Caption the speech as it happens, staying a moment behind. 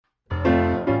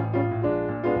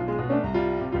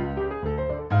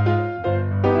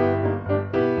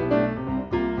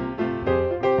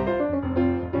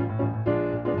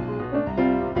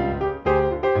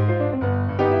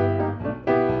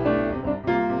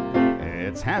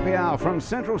It's Happy Hour from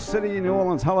Central City, New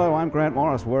Orleans. Hello, I'm Grant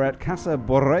Morris. We're at Casa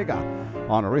Borrega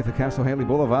on Aretha Castle Haley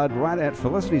Boulevard, right at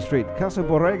Felicity Street. Casa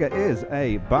Borrega is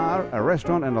a bar, a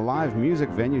restaurant, and a live music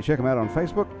venue. Check them out on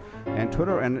Facebook and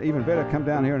Twitter, and even better, come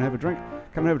down here and have a drink.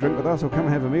 Come and have a drink with us, or come and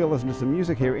have a meal, listen to some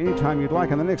music here anytime you'd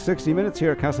like. In the next 60 minutes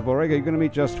here at Casa Borrega, you're going to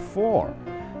meet just 4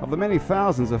 of the many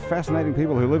thousands of fascinating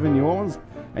people who live in New Orleans,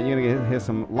 and you're going to hear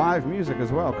some live music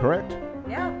as well, correct?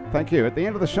 Yeah. Thank you. At the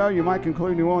end of the show, you might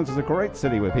conclude New Orleans is a great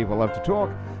city where people love to talk,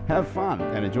 have fun,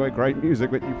 and enjoy great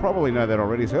music, but you probably know that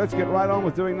already, so let's get right on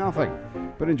with doing nothing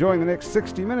but enjoying the next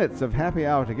 60 minutes of Happy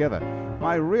Hour together.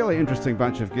 My really interesting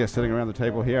bunch of guests sitting around the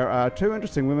table here are 2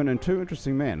 interesting women and 2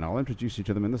 interesting men. I'll introduce you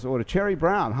to them in this order. Cherry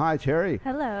Brown. Hi, Cherry.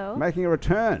 Hello. Making a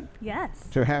return. Yes.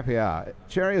 To Happy Hour.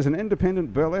 Cherry is an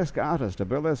independent burlesque artist, a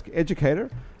burlesque educator,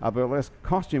 a burlesque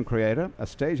costume creator, a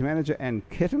stage manager, and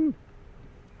kitten.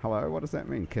 Hello, what does that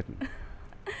mean, kitten?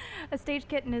 A stage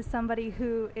kitten is somebody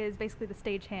who is basically the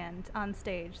stage hand on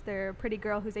stage. They're a pretty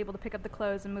girl who's able to pick up the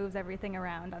clothes and moves everything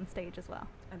around on stage as well.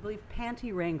 I believe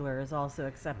panty wrangler is also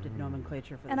accepted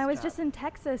nomenclature for this And I was job. just in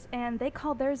Texas, and they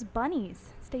call theirs bunnies,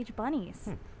 stage bunnies.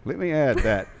 Let me add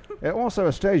that. Also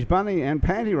a stage bunny and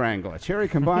panty wrangler. Cherry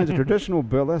combines a traditional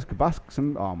burlesque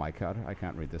buxom... Oh, my God, I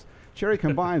can't read this. Cherry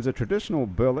combines a traditional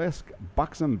burlesque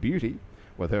buxom beauty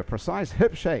with her precise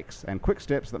hip shakes and quick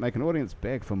steps that make an audience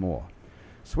beg for more.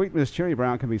 Sweet Miss Cherry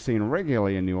Brown can be seen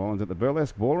regularly in New Orleans at the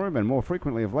Burlesque Ballroom and more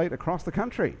frequently of late across the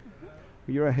country.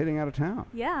 You're heading out of town.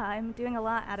 Yeah, I'm doing a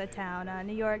lot out of town.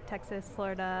 New York, Texas,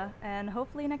 Florida, and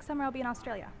hopefully next summer I'll be in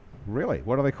Australia. Really?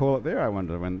 What do they call it there, I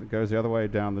wonder, when it goes the other way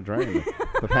down the drain?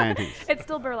 the panties. It's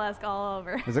still burlesque all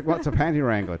over. Is it what's a panty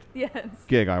wrangler? Yes.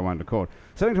 Gig, I wonder, called.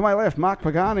 Sitting to my left, Mark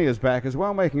Pagani is back as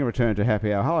well, making a return to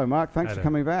Happy Hour. Hello, Mark. Thanks for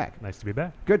coming back. Nice to be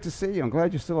back. Good to see you. I'm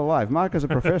glad you're still alive. Mark is a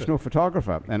professional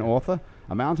photographer, an author,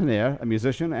 a mountaineer, a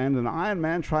musician, and an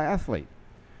Ironman triathlete.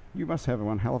 You must have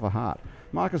one hell of a heart.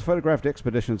 Mark has photographed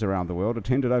expeditions around the world,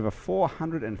 attended over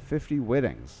 450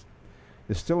 weddings.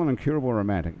 Is still an incurable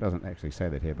romantic. Doesn't actually say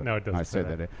that here, but no, it doesn't I said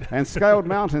that here. And scaled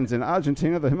mountains in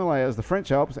Argentina, the Himalayas, the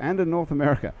French Alps, and in North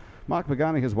America. Mark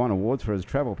Pagani has won awards for his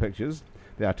travel pictures.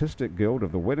 The Artistic Guild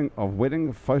of Wedding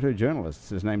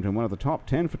Photojournalists has named him one of the top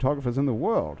 10 photographers in the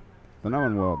world, the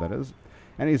known world, that is.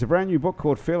 And he's a brand new book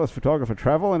called Fearless Photographer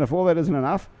Travel, and if all that isn't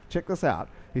enough, check this out.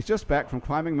 He's just back from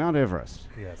climbing Mount Everest.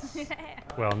 Yes.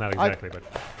 Well, not exactly, but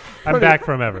I'm back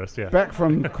from Everest, yeah. Back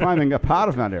from climbing a part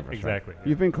of Mount Everest. Exactly. Right?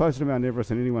 You've been closer to Mount Everest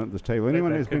than anyone at this table.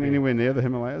 Anyone who's been anywhere near the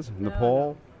Himalayas? No.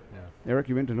 Nepal? Yeah. Eric,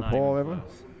 you went to Nepal ever?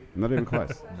 Close. Not even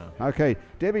close. No. Okay,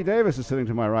 Debbie Davis is sitting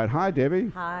to my right. Hi, Debbie.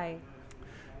 Hi.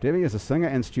 Debbie is a singer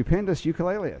and stupendous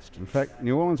ukuleleist. In fact,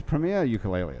 New Orleans' premier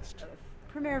ukuleleist.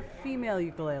 Premier female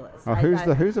ukulelist. Oh,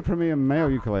 who's the premier male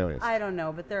ukuleleist? I don't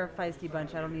know, but they're a feisty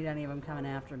bunch. I don't need any of them coming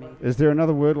after me. Is there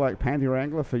another word like panty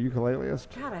wrangler for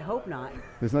ukuleleist? God, I hope not.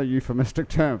 There's no euphemistic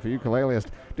term for ukuleleist.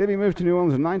 Debbie moved to New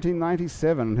Orleans in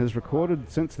 1997 and has recorded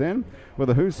since then with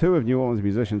a who's who of New Orleans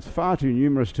musicians, far too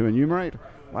numerous to enumerate.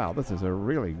 Wow, this is a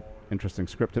really interesting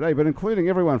script today, but including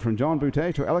everyone from John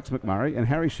Boutte to Alex McMurray and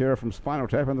Harry Shearer from Spinal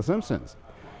Tap and The Simpsons.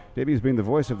 Debbie's been the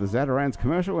voice of the Zatarans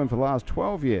commercial and for the last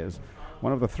 12 years,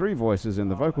 one of the 3 voices in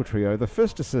the vocal trio, the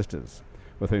Fister Sisters,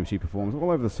 with whom she performs all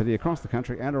over the city, across the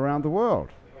country, and around the world.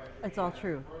 It's all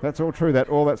true. That's all true,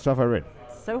 all that stuff I read.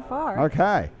 So far.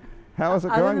 Okay. How is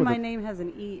it Other going than with my it? name has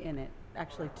an E in it.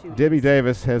 Actually, 2 Debbie E's.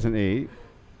 Davis has an E.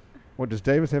 What, does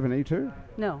Davis have an E too?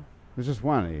 No. There's just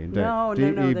one E. In No,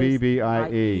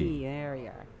 D-E-B-B-I-E. There you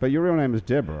are. But your real name is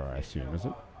Deborah, I assume, is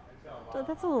it? So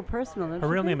that's a little personal. Don't Her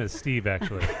you real think? name is Steve,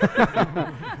 actually.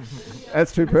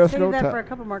 That's too Let's personal. save that for a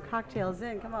couple more cocktails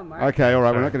in. Come on, Mark. Okay, all right.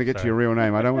 We're Sorry, not going to get to sorry. your real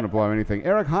name. I don't want to blow anything.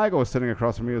 Eric Heigl is sitting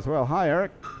across from me as well. Hi,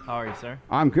 Eric. How are you, sir?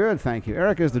 I'm good, thank you.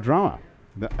 Eric is the drummer.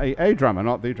 A drummer,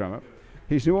 not the drummer.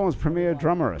 He's New Orleans' premier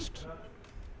drummerist.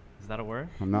 Is that a word?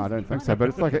 No, I don't think so. But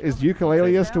it's like, is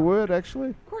ukuleleist a word,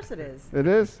 actually? Of course it is. It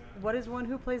is? What is one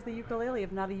who plays the ukulele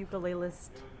if not a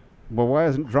ukulelist? Well, why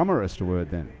isn't drummerist a word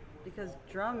then? Because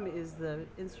drum is the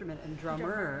instrument and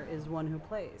drummer is one who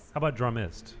plays. How about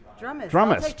drummist? Drummist.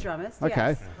 Drummist. I'll take drummist. Okay.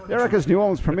 Yes. Eric is New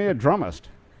Orleans' premier drummist.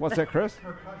 What's that, Chris?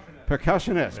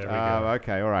 Percussionist. There we Oh, go.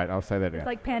 okay. All right. I'll say that again. It's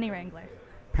like panty wrangler.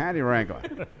 Panty wrangler.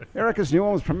 Eric is New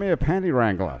Orleans' premier panty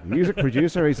wrangler. Music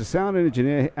producer, he's a sound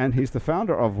engineer, and he's the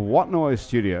founder of What Noise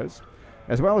Studios,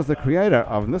 as well as the creator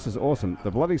of, and this is awesome,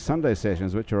 the Bloody Sunday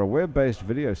Sessions, which are a web-based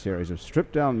video series of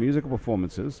stripped-down musical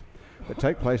performances that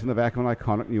take place in the back of an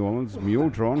iconic New Orleans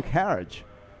mule-drawn carriage.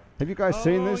 Have you guys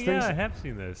seen these yeah, things? I have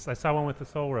seen this. I saw one with the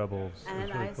Soul Rebels. It was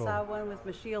And really I cool. saw one with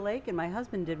Machia Lake, and my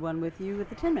husband did one with you with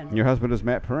the Tin Man. Your husband is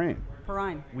Matt Perrine.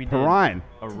 Perrine. We did Perrine.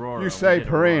 Aurora. You we say did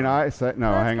Perrine, Aurora. I say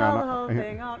no. Let's Hang call on. the whole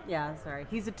thing off. Yeah, sorry.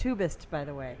 He's a tubist, by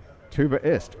the way.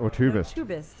 Tubaist or tubist. No,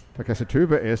 tubist. Okay, so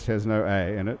tubaist has no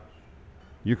A in it.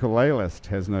 Ukulelist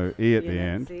has no E at the Yeah,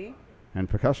 end. See? And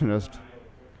percussionist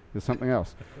is something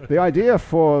else. The idea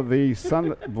for the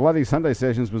Bloody Sunday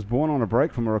sessions was born on a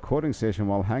break from a recording session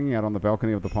while hanging out on the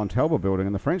balcony of the Pontalba building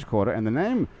in the French Quarter, and the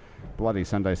name Bloody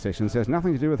Sunday Sessions has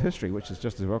nothing to do with history, which is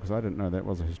just as well, because I didn't know that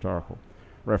was a historical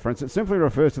reference. It simply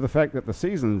refers to the fact that the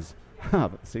sessions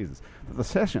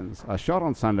are shot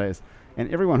on Sundays,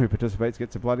 and everyone who participates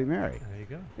gets a Bloody Mary. There you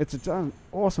go. It's an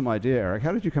awesome idea, Eric.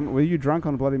 How did you come? Were you drunk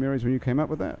on Bloody Marys when you came up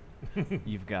with that?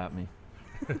 You've got me.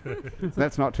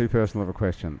 That's not too personal of a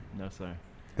question. No, sir.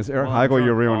 Is Eric Well, I'm Heigl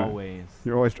your drunk real name? always.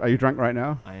 You're always. Are you drunk right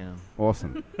now? I am.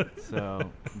 Awesome. So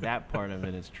that part of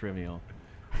it is trivial.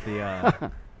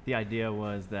 The idea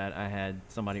was that I had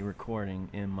somebody recording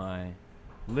in my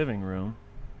living room.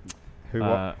 Who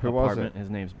was apartment. it?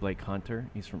 His name's Blake Hunter.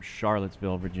 He's from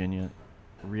Charlottesville, Virginia.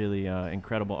 Really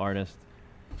incredible artist.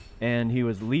 And he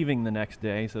was leaving the next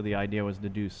day, so the idea was to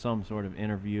do some sort of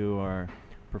interview or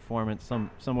performance,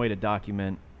 some way to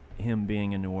document him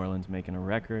being in New Orleans making a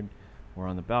record. We're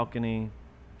on the balcony,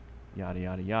 yada,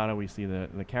 yada, yada. We see the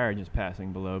carriages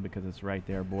passing below because it's right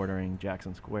there bordering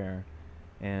Jackson Square.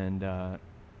 And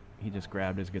he just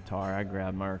grabbed his guitar. I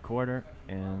grabbed my recorder,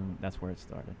 and that's where it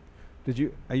started.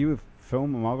 Are you a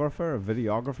filmographer, a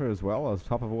videographer as well, on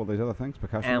top of all these other things?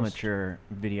 Percussionist? Amateur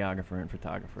videographer and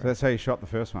photographer. So that's how you shot the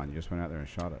first one. You just went out there and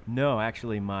shot it. No,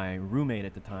 actually, my roommate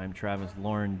at the time, Travis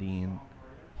Laurendine,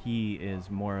 he is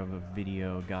more of a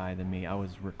video guy than me. I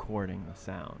was recording the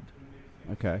sound.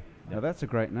 Okay. Now Yep. that's a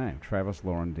great name, Travis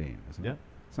Laurendine, isn't Yep. it?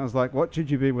 Sounds like, what should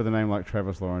you be with a name like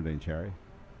Travis Laurendine, Cherry?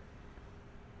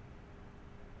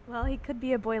 Well, he could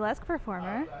be a boylesque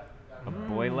performer. A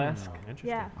boylesque? Interesting.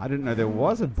 Yeah. I didn't know there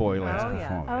was a boylesque Oh, yeah.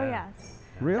 performer. Oh, Yeah. yes.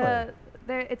 Really?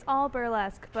 It's all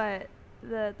burlesque, but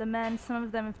the men, some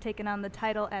of them have taken on the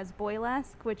title as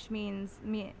boylesque, which means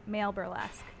male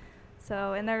burlesque.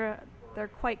 So, and they're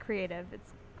quite creative.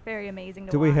 It's very amazing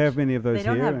to Do watch. we have many of those They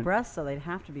don't here? have And- breasts, so they'd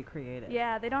have to be creative.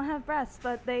 Yeah, they don't have breasts,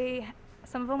 but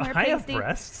some of them wear I have pasty.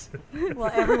 breasts.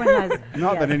 Well, everyone has.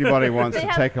 Not that yes. anybody wants They to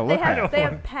have- take a look they have, at. They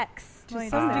have pecs. To let me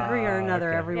some just say. degree or another,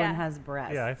 okay. everyone Yeah. has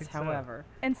breasts. Yeah, I think so. however,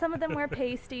 And some of them wear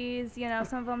pasties,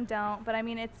 some of them don't. But I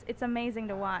mean, it's amazing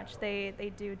to watch. They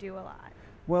do a lot.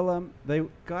 Well,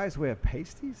 guys wear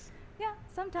pasties? Yeah,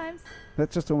 sometimes.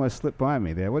 That just almost slipped by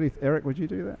me there. What do you Eric, would you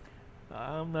do that?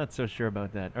 I'm not so sure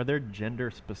about that. Are there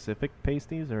gender-specific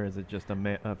pasties, or is it just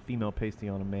a female pasty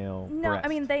on a male No, breast? I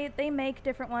mean they make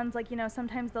different ones. Like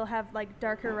sometimes they'll have like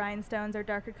darker rhinestones or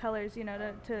darker colors,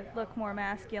 to look more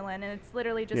masculine. And it's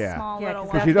literally just Yeah. small Yeah, little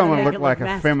 'cause ones. Because you That's don't what want to they look look like a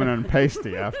masculine. feminine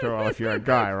pasty after all if you're a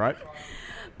guy, right?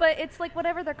 But it's like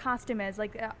whatever their costume is.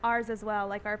 Like ours as well.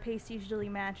 Like our pasties usually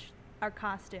match our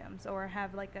costumes or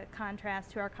have like a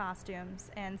contrast to our costumes.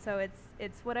 And so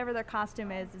it's whatever their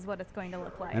costume is what it's going to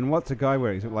look like. And what's a guy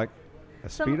wearing? Is it like a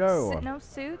Speedo? Or? No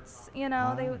suits.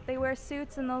 Ah. They wear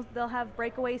suits, and they'll have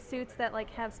breakaway suits that like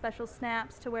have special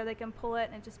snaps to where they can pull it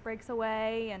and it just breaks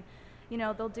away, and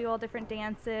they'll do all different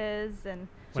dances. And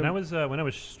When I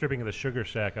was stripping at the Sugar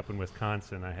Shack up in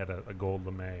Wisconsin, I had a gold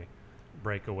lame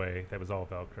breakaway that was all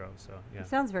Velcro. So yeah, it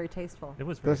sounds very tasteful. it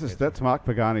was. Very That's Mark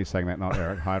Pagani saying that, not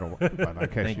Eric Heidel. But in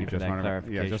case Thank you for just that wanted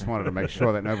clarification. just wanted to make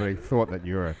sure that nobody thought that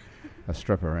you were a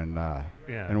stripper in Yeah.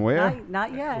 and where?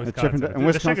 Not yet. With- Wisconsin. Chippenden- in The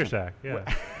Wisconsin. Sugar Shack.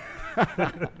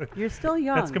 Yeah, You're still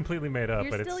young. that's completely made up,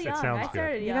 you're but still it young. sounds I good.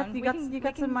 started You young. got, We you got, can- you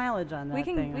got we some can- mileage on that We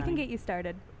can thing. we can get you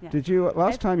started. Yeah. Did you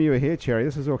last I- time you were here, Cherry?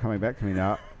 This is all coming back to me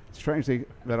now. Strangely,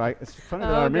 it's funny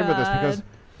that I Oh, remember this because God.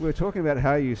 we were talking about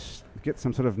how you get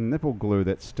some sort of nipple glue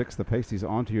that sticks the pasties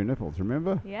onto your nipples.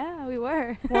 Remember? Yeah, we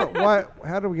were. Why?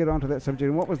 How did we get onto that subject?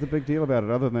 And what was the big deal about it,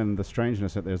 other than the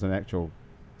strangeness that there's an actual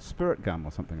spirit gum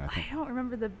or something? I think. I don't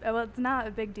remember well, it's not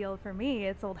a big deal for me.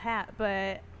 It's old hat,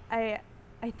 but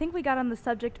I think we got on the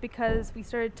subject because we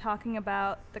started talking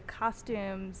about the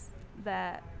costumes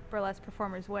that burlesque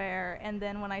performers wear, and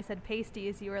then when I said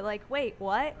pasties, you were like, "Wait,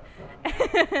 what?"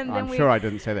 And I'm then sure I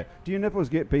didn't say that. Do your nipples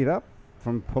get beat up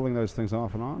from pulling those things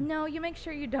off and on? No, you make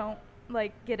sure you don't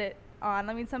get it on.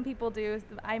 I mean, some people do.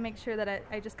 I make sure that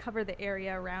I just cover the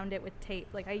area around it with tape.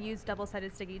 Like I use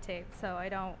double-sided sticky tape, so I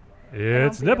don't.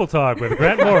 It's beat Nipple up. Talk with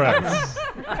Grant Morris.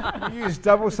 You use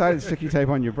double-sided sticky tape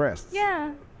on your breasts.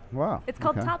 Yeah, Wow. it's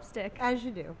called okay. Top Stick, As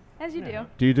you do. as you do.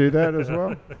 Do you do that as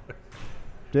well?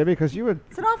 Debbie, because you were...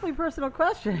 It's an awfully personal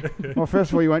question. Well,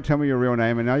 first of all, you won't tell me your real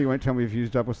name, and now you won't tell me if you use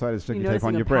double-sided sticky You tape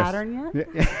on noticing your a breast. pattern yet?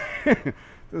 Yeah.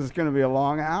 This is going to be a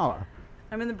long hour.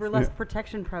 I'm in the burlesque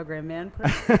protection program, man.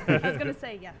 I was gonna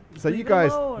say yeah. So Leave you it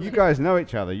guys, alone. you guys know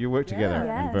each other. You worked together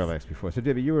Yeah. in Yes. burlesque before. So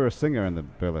Debbie, you were a singer in the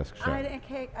burlesque show. I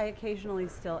occasionally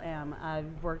still am. I've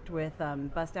worked with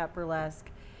Bust Out Burlesque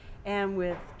and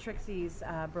with Trixie's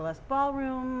Burlesque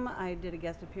Ballroom. I did a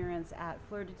guest appearance at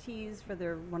Fleur de Tease for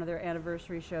one of their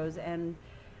anniversary shows, and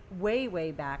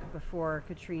way back before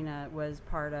Katrina was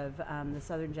part of the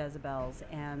Southern Jezebels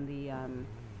and the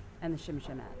Shim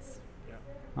Shimettes.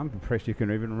 I'm impressed you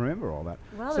can even remember all that.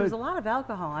 Well, So there was a lot of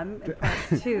alcohol. I'm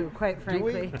impressed too, quite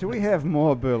frankly. do we have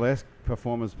more burlesque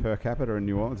performers per capita in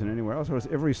New Orleans than anywhere else, or has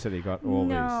every city got all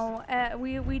these? No,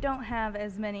 we don't have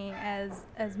as many as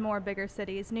more bigger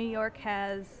cities. New York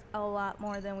has a lot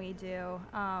more than we do,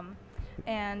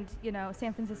 and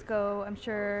San Francisco, I'm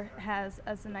sure, has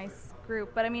a nice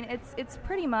group. But I mean, it's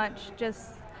pretty much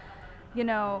just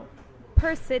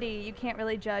per city. You can't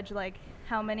really judge like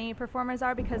how many performers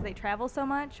are because they travel so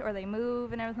much or they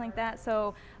move and everything like that.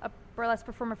 So a burlesque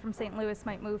performer from St. Louis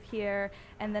might move here,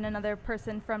 and then another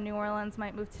person from New Orleans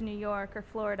might move to New York or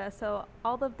Florida. So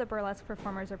all of the burlesque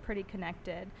performers are pretty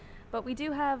connected. But we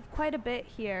do have quite a bit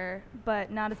here,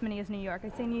 but not as many as New York.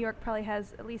 I'd say New York probably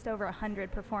has at least over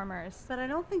 100 performers. But I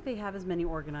don't think they have as many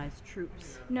organized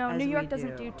troops. No, as New we York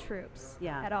doesn't do troops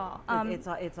at all.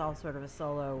 It's all sort of a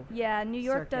solo. Yeah, New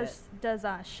York circuit. does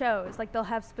shows. Like they'll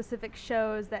have specific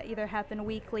shows that either happen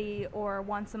weekly or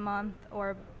once a month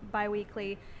or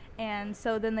bi-weekly, and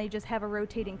so then they just have a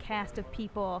rotating cast of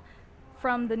people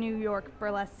from the New York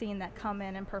burlesque scene that come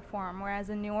in and perform. Whereas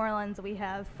in New Orleans we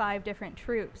have 5 different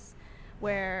troupes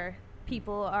where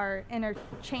people are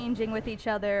interchanging with each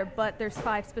other, but there's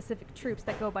 5 specific troupes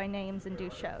that go by names and do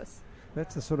shows.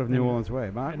 That's the sort of New Orleans way,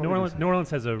 Mark. New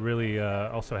Orleans has a really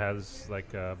also has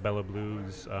like Bella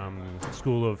Blues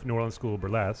New Orleans School of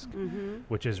Burlesque,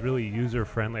 which is really user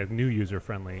friendly, user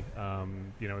friendly.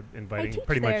 Inviting I teach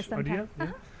pretty there much. Oh, do you?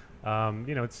 sometimes.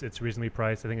 Yeah. It's reasonably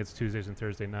priced. I think it's Tuesdays and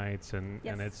Thursday nights, and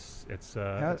Yes. it's How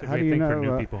a do great you thing know? for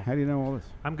new people. How do you know all this?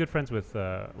 I'm good friends with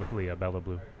Leah Bella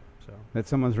Blue. So That's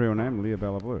someone's real name, Leah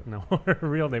Bella Blue. no, her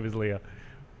real name is Leah,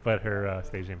 but her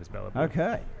stage name is Bella Blue.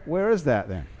 Okay, where is that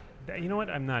then? You know what?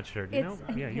 I'm not sure. Do you know?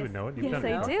 Yeah, you would know it. You've Yes, done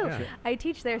I it. do. Yeah. I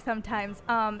teach there sometimes.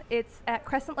 It's at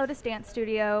Crescent Lotus Dance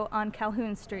Studio on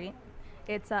Calhoun Street.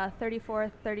 It's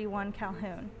 3431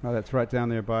 Calhoun. Oh, that's right down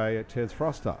there by Ted's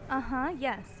Frost Up.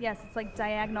 Yes. It's like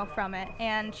diagonal from it.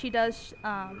 And she does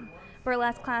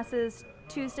burlesque classes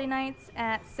Tuesday nights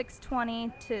at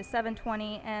 6:20 to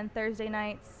 7:20 and Thursday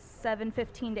nights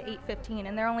 7:15 to 8:15.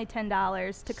 And they're only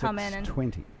 $10 to come in and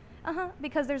 20.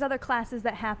 because there's other classes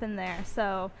that happen there.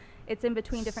 So it's in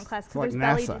between different classes. It's like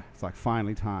There's NASA. It's like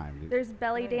finally time. There's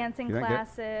belly dancing You don't get-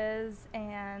 classes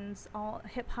and all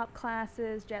hip hop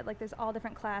classes. There's all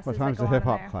different classes. What time's that the go on hip in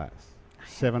hop there. class?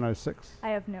 7:06. I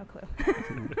have no clue.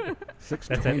 6:20.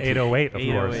 That's at 8:08, of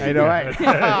course. 8:08. 8:08.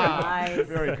 Nice.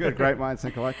 Very good. Great minds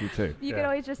think alike, you too. You can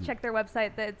always just check their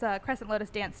website. That's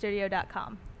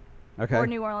CrescentLotusDanceStudio.com Okay. or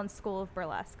New Orleans School of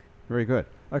Burlesque. Very good.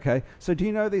 Okay. So do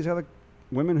you know these other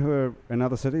women who are in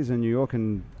other cities in New York?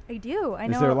 And I do. I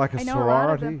know. is there like a I know a lot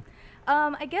of sorority? them.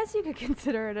 I guess you could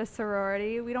consider it a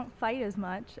sorority. We don't fight as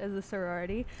much as a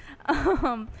sorority.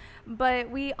 But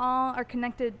we all are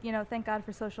connected, thank God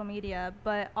for social media,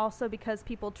 but also because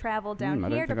people travel down I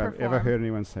here don't to think perform. I've ever heard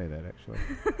anyone say that, actually.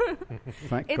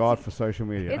 Thank It's- God for social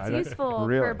media. It's I don't- useful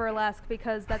really? for burlesque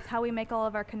because that's how we make all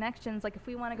of our connections. Like if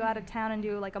we want to go out of town and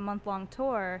do like a month-long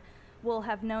tour, we'll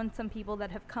have known some people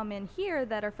that have come in here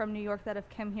that are from New York that have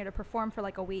come here to perform for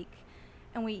like a week.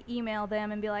 And we email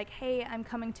them and be like, hey, I'm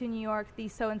coming to New York,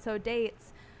 these so-and-so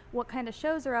dates. What kind of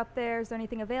shows are up there? Is there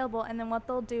anything available? And then what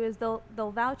they'll do is they'll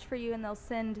vouch for you and they'll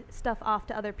send stuff off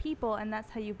to other people, and that's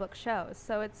how you book shows.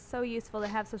 So it's so useful to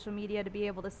have social media to be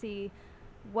able to see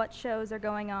what shows are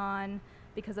going on.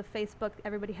 Because of Facebook,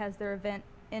 everybody has their event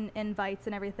invites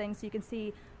and everything, so you can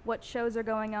see what shows are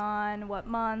going on, what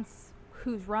months,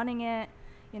 who's running it,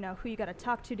 who you got to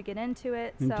talk to get into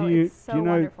it. And So it's so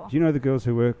wonderful. Do you know the girls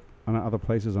who work on other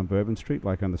places on Bourbon Street,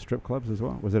 like on the strip clubs as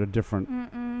well? Was it a different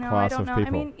No, I class don't of know.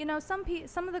 people? I mean,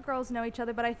 some of the girls know each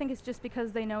other, but I think it's just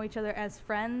because they know each other as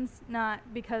friends, not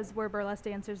because we're burlesque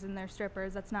dancers and they're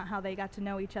strippers. That's not how they got to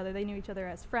know each other. They knew each other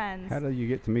as friends. How do you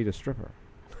get to meet a stripper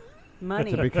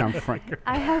Money. to become friends?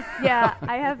 I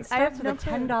have It starts with no a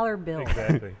clue. $10 bill.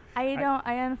 Exactly.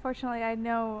 Unfortunately, I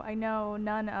know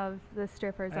none of the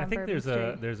strippers I on think Bourbon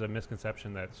Street. there's a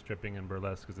misconception that stripping and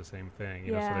burlesque is the same thing,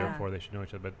 so Yeah. therefore they should know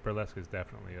each other. But burlesque is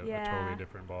definitely a Yeah. totally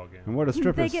different ballgame. And what do They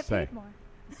strippers get say? paid more.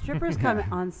 Strippers come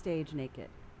on stage naked.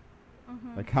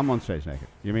 They come on stage naked.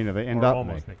 You mean they end Or up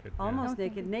almost naked? naked. Almost Yeah.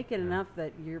 naked. Naked Yeah. enough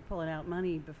that you're pulling out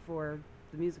money before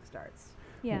the music starts.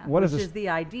 Yeah. What which does is the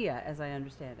idea, as I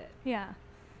understand it. Yeah.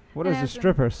 what and does the as a-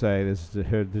 stripper say? This is the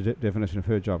definition of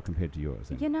her job compared to yours.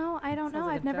 Then? You know, I don't Sounds know.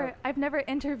 like I've a never joke. I've never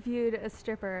interviewed a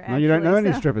stripper. No, you don't know actually,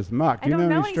 any so- strippers. Mark, I do you don't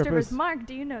know know any strippers? Mark,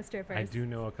 do you know strippers? I do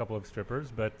know a couple of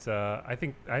strippers, but I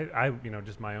think I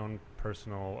just my own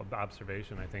personal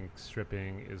observation. I think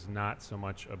stripping is not so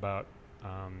much about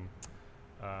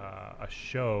a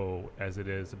show as it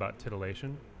is about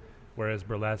titillation, whereas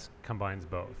burlesque combines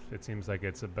both. It seems like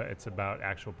it's about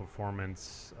actual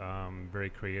performance, very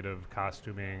creative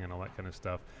costuming and all that kind of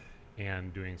stuff,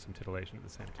 and doing some titillation at the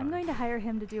same time. I'm going to hire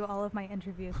him to do all of my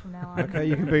interviews from now on. Okay,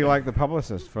 you can be like the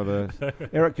publicist for the.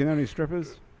 Eric, do you know any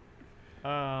strippers?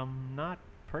 Not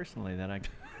personally that I.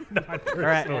 Not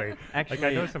personally. Actually,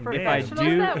 Like, I know some if I names.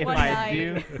 Professionals that if one I night.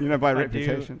 do, You know by if I do,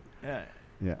 reputation.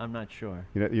 Yeah. I'm not sure.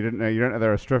 You don't know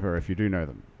they're a stripper if you do know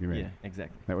them. You mean Yeah,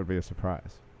 exactly. that would be a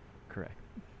surprise. Correct.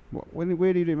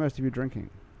 Where do you do most of your drinking?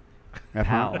 At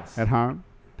home. Pals. At home.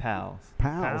 Pals.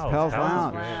 Pals. Pals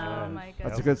Lounge. is great, Wow. Oh my That's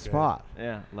goodness. a good spot.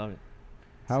 Yeah, love it.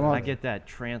 How So long? I get that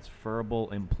transferable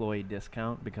employee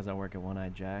discount because I work at One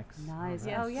Eyed Jacks. Nice.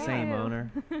 Yes. Oh, yeah. Same Yeah.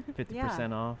 owner,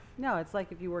 50% off. No, it's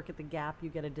like if you work at the Gap, you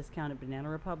get a discount at Banana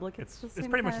Republic. It's the It's same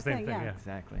pretty much kind the of same thing, yeah.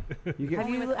 Exactly. You get Have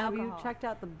Only you, with have you alcohol. checked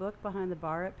out the book behind the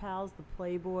bar at Pals, the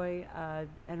Playboy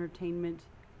Entertainment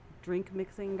Drink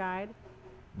Mixing Guide?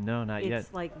 No, not yet.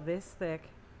 It's like this thick.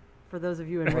 For those of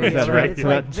you in What is radio, that, land, right? it's So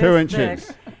like that this 2 inches.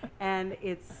 thick, and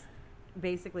it's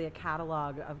basically a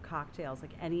catalog of cocktails.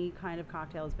 Like any kind of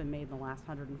cocktail has been made in the last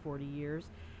 140 years.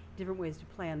 Different ways to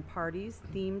plan parties,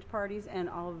 themed parties, and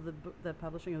all of the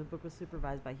publishing of the book was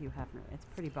supervised by Hugh Hefner. It's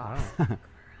pretty boss. Wow.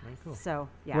 Very cool. So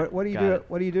yeah. What do you Got do? it.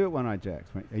 What do you do at One Eye Jacks?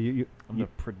 Are you I'm the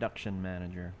production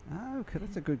manager. oh, okay,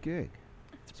 that's a good gig.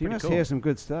 It's So you pretty must cool. hear some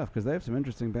good stuff because they have some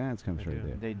interesting bands come They through do.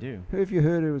 there. They do. Who have you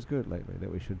heard who was good lately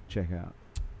that we should check out?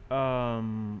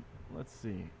 Let's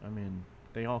see. I mean,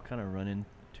 they all kind of run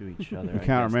into each other. You I can't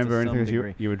guess, to remember anything some because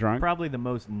degree. you were drunk. Probably the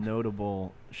most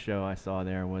notable show I saw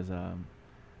there was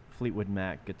Fleetwood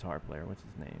Mac guitar player. What's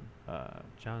his name?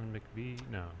 John McVie?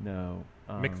 No. No.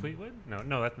 Mick Fleetwood?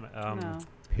 No, that's No.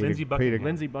 Lindsey Buckingham.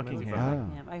 Lindsey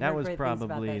Buckingham. Yeah, I That heard was great things about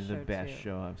probably that the show best too.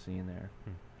 show I've seen there.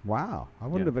 Wow, I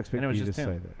wouldn't Yeah. have And it expected was you to just say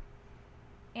him. that.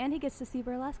 And he gets to see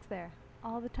burlesque there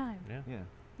all the time. Yeah. Yeah.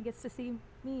 He gets to see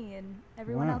me and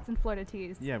everyone Wow. else in Florida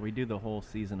Tees. Yeah, we do the whole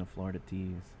season of Florida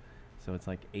Tees. So it's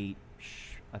like 8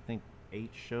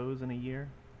 shows in a year,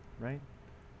 right?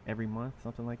 Every month,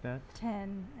 something like that.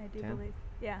 10, I do 10? believe.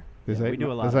 Yeah. There's Yeah, we eight,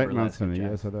 do a lot there's of 8 months burlesque in a at year,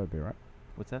 Jacks. so that'd be right.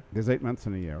 What's that? There's 8 months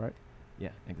in a year, right? Yeah,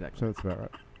 exactly. So that's about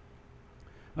right.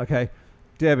 Okay,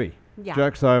 Debbie, Yeah.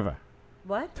 joke's over.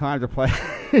 What? Time to play.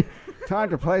 Time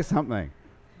to play something.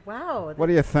 Wow. What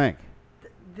do you think?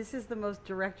 This is the most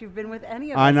direct you've been with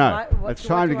any of I us. know. What It's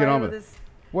time to do get I on owe with it. this?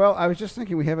 Well, I was just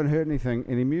thinking we haven't heard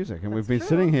any music, and we've That's been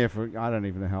sitting true. here for I don't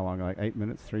even know how long, like 8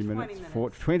 minutes, 3 20 minutes,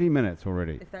 minutes. 20 minutes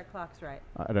already. If that clock's right.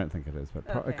 I don't think it is, but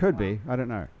it Okay, could well. be. I don't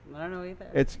know. I don't know either.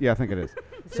 I think it is.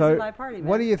 This so, isn't my party,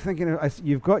 what are man. you thinking of?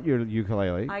 You've got your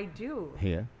ukulele I do.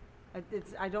 here.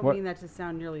 I don't What- mean that to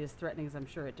sound nearly as threatening as I'm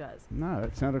sure it does. No,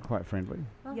 it sounded quite friendly.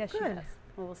 Well, Yes, she good. does.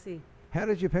 Well, we'll see. How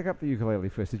did you pick up the ukulele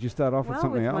first? Did you start off with Well,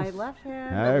 something with else? my left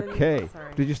hand. and then- Okay.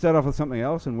 Sorry. Did you start off with something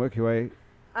else and work your way?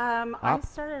 I up?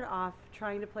 started off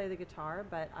trying to play the guitar,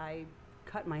 but I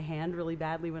cut my hand really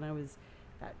badly when I was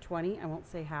about 20. I won't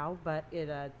say how, but it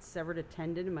severed a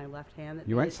tendon in my left hand. That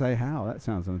You made won't it- say how. That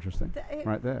sounds interesting. it,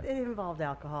 right there. It involved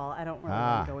alcohol. I don't really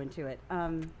Ah. want to go into it.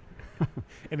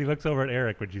 And he looks over at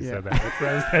Eric when you Yeah. said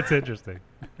that. That's interesting.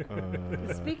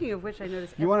 Speaking of which, I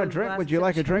noticed. You want a everyone's drink? Would glasses you at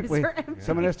like a drink? Choice are empty.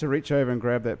 Someone has to reach over and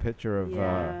grab that picture of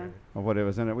Yeah. of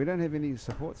whatever's in it. We don't have any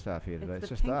support staff here today. It's It's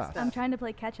the just pink us. stuff. I'm trying to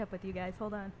play catch up with you guys.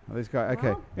 Hold on. Oh, this guy. Okay,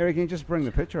 Well- Eric, you can just bring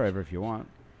the picture over if you want.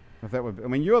 If that would. I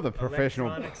mean, you're the professional.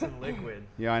 Electronics and liquid.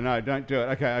 Yeah, I know. Don't do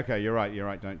it. Okay. You're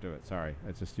right. Don't do it. Sorry,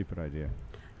 it's a stupid idea.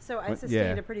 So I But, sustained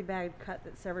yeah. a pretty bad cut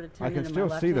that severed a I tendon can in still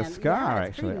my left see the hand. scar. Yeah,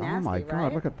 it's pretty Actually, oh my nasty, God,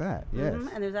 right? look at that. Yes,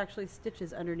 And there's actually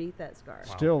stitches underneath that scar.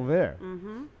 Wow. still there.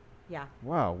 Mm-hmm. Yeah.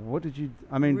 Wow. What did you?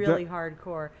 I mean, Really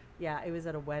hardcore. Yeah, it was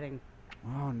at a wedding.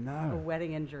 oh A no.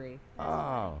 wedding injury.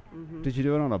 Oh. Mm-hmm. Did you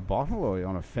do it on a bottle or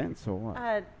on a fence or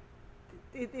what?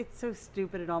 It's so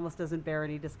stupid it almost doesn't bear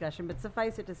any discussion, but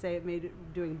suffice it to say it made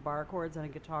doing bar chords on a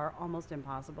guitar almost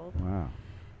impossible. Wow.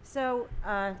 So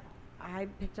I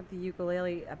picked up the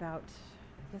ukulele about,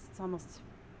 I guess it's almost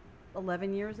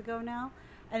 11 years ago now,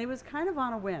 and it was kind of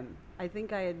on a whim. I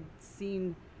think I had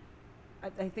seen,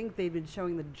 I think they'd been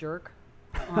showing The Jerk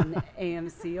on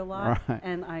AMC a lot, Right.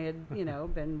 and I had,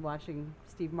 been watching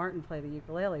Steve Martin play the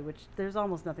ukulele, which there's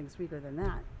almost nothing sweeter than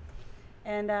that.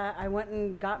 And I went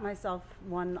and got myself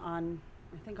one on,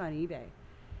 I think on eBay,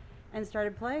 and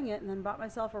started playing it, and then bought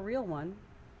myself a real one.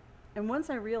 And once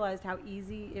I realized how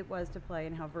easy it was to play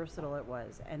and how versatile it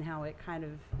was and how it kind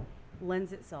of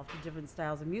lends itself to different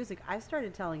styles of music, I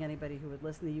started telling anybody who would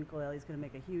listen the ukulele is going to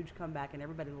make a huge comeback, and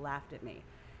everybody laughed at me.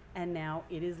 And now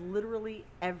it is literally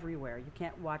everywhere. You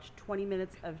can't watch 20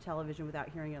 minutes of television without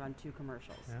hearing it on 2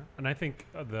 commercials. Yeah. And I think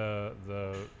the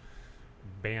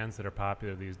bands that are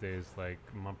popular these days, like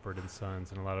Mumford and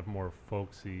Sons, and a lot of more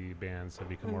folksy bands have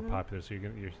become more popular. So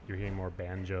you're hearing more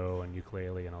banjo and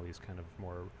ukulele and all these kind of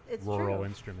more It's rural true.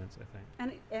 instruments, I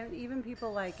think. And even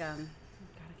people like, God,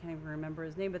 I can't even remember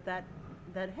his name, but that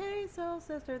Hey Soul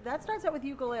Sister, that starts out with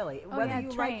ukulele. Oh, Whether yeah,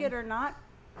 you Train. like it or not,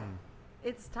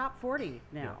 it's top 40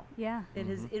 now. Yeah. It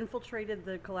has infiltrated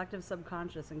the collective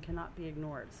subconscious and cannot be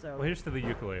ignored. So Well, here's to the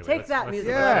ukulele. Take that, music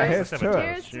Yeah, lovers. here's have to a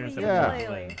it. toast. Cheers to to the Yeah.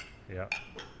 ukulele. Yeah.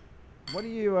 What do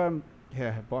you,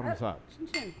 bottoms up.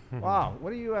 Chin chin. Wow. What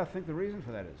do you think the reason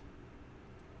for that is?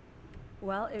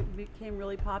 Well, it became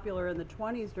really popular in the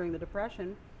 20s during the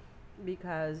Depression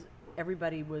because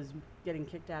everybody was getting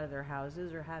kicked out of their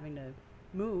houses or having to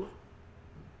move.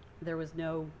 There was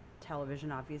no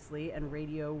television, obviously, and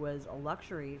radio was a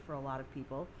luxury for a lot of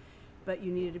people, but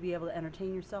you needed to be able to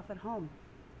entertain yourself at home.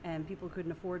 And people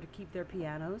couldn't afford to keep their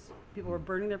pianos. People were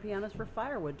burning their pianos for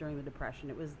firewood during the Depression.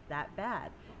 It was that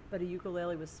bad. But a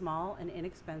ukulele was small and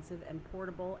inexpensive and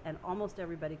portable, and almost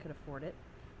everybody could afford it.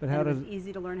 But And how it was did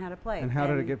easy to learn how to play. and how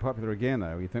did it get popular again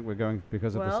though? You think we're going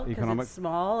because of Well, this because economic it's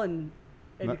small and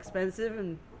No- inexpensive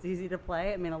and it's easy to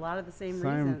play. I mean, a lot of the same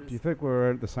same? reasons. Do you think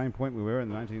we're at the same point we were in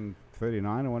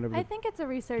 1939 or whatever? I think it's a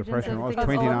resurgence Depression of was old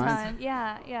 29? time.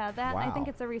 Yeah, that I think Wow.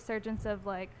 it's a resurgence of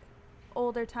like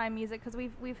older time music because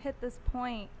we've hit this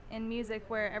point in music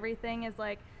where everything is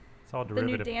like It's all the new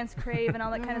derivative. dance crave and all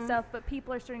that kind of stuff, but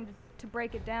people are starting to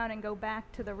break it down and go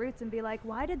back to the roots and be like,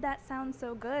 why did that sound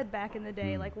so good back in the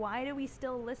day? Like, why do we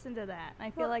still listen to that? And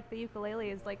I feel Well- like the ukulele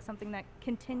is like something that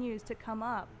continues to come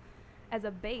up as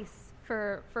a base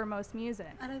for most music.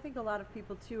 And I think a lot of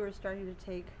people too are starting to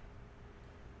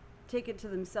take it to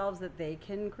themselves that they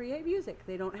can create music.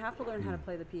 They don't have to learn how to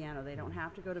play the piano. They don't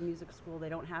have to go to music school. They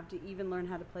don't have to even learn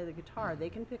how to play the guitar. They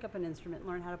can pick up an instrument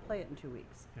and learn how to play it in 2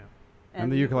 weeks. Yeah.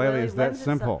 And the ukulele is that lends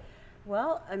itself- simple.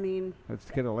 Well, I mean, Let's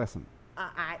get a lesson.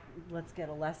 let's get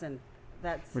a lesson.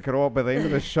 That's We could all, by the end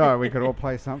of the show, we could all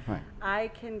play something. I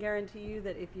can guarantee you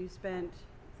that if you spent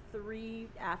 3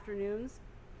 afternoons,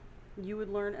 you would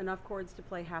learn enough chords to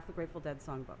play half the Grateful Dead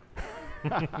songbook.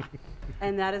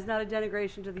 And that is not a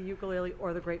denigration to the ukulele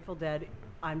or the Grateful Dead.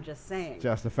 I'm just saying.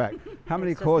 Just a fact. How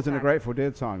many It's just a chords in a fact. Grateful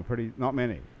Dead song? Pretty, not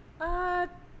many.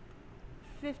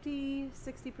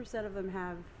 50-60% of them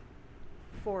have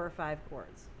 4 or 5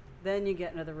 chords. Then you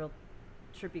get another real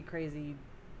trippy, crazy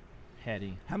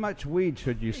Heady. How much weed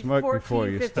should you smoke 14, before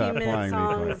you start 15-minute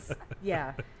playing these? songs.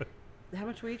 Yeah. How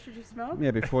much weed should you smoke?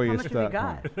 Yeah, before How you much have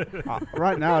start. you got? playing.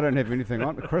 Right now, I don't have anything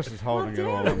on. Chris is holding it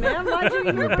all Damn, in man, why'd you in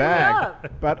even the bring it bag.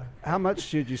 up? But how much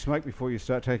should you smoke before you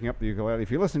start taking up the ukulele? If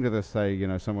you're listening to this, say,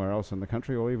 somewhere else in the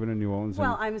country or even in New Orleans.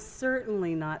 Well, I'm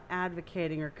certainly not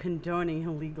advocating or condoning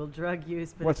illegal drug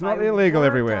use. But Well, it's if not I illegal were to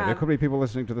everywhere. There have- could be people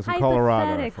listening to this in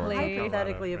Colorado. for Hypothetically. example.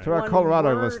 hypothetically, if To our one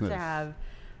Colorado were listeners. to have,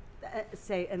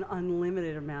 say, an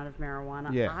unlimited amount of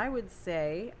marijuana, Yeah. I would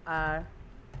say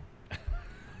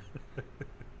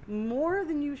more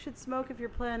than you should smoke if you're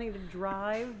planning to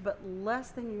drive, but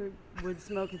less than you would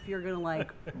smoke if you're going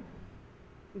to,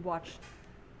 watch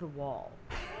The Wall.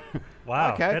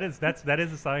 Wow. Okay. That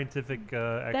is a scientific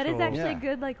actual. That is actually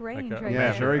Yeah. good range right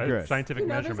Yeah, there. very good. Scientific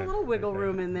There's measurement. a little wiggle right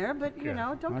room there. in there, but,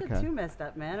 Yeah. don't Okay. get too messed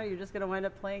up, man, or you're just going to wind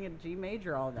up playing a G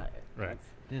major all night. Right.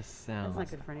 This That's sounds. not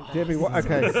good for anybody. Debbie,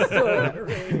 okay. So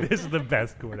great. This is the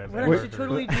best chord I've What ever I heard. should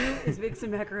totally do is make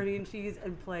some macaroni and cheese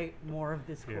and play more of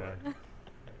this chord. Yeah.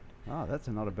 Oh, that's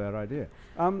not a bad idea.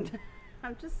 I'm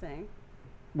just saying.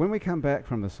 When we come back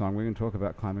from the song, we can talk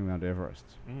about climbing Mount Everest.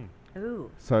 Mm.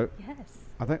 Ooh, So Yes.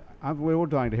 I think we're all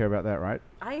dying to hear about that, right?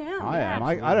 I am. I am.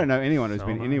 absolutely. I don't know anyone who's So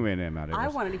been am I. anywhere near Mount I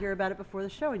Everest. wanted to hear about it before the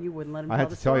show, and you wouldn't let him I tell had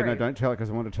the to tell you, story. no, don't tell it because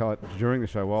I want to tell it during the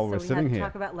show while So we're we sitting had to here.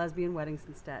 talk about lesbian weddings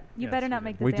instead. You Yes, better we not did.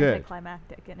 make We this did.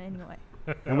 anticlimactic in any way.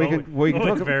 And we can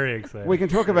it's talk. very exciting. We can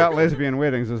talk about lesbian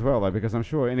weddings as well, though, because I'm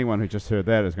sure anyone who just heard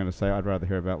that is going to say, "I'd rather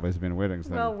hear about lesbian weddings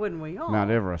than Well, wouldn't we all? Mount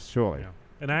Everest." Surely, Yeah.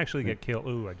 And I actually get killed.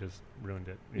 Ooh, I just ruined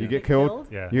it. you Yeah. get killed. killed?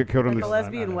 Yeah. You get killed in Like the. a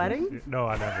lesbian On wedding? Everest. No,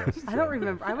 on Everest. I don't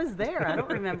remember. I was there. I don't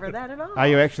remember that at all. Are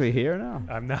you actually here now?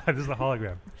 I'm not. This is a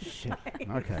hologram. Shit.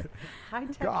 Okay. High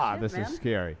tech God, shit, this man. is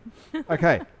scary.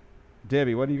 Okay.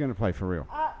 Debbie, what are you going to play for real?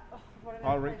 What did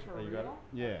I'll I play reach- for oh, you got it? real?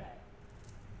 Yeah. Okay.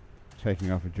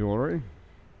 Taking off her jewelry.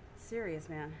 Serious,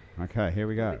 man. Okay, here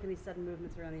we Don't go. make any sudden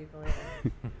movements around the ukulele.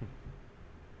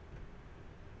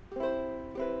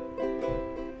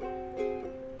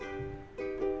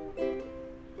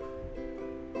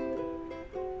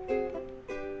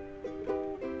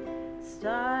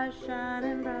 Stars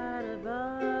shining bright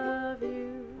above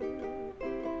you.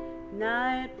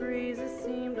 Night breezes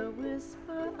seem to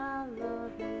whisper, I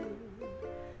love you.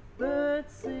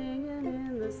 Birds singing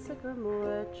in the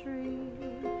sycamore tree.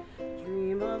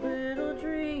 Dream a little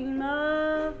dream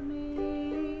of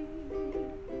me.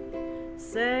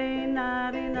 Say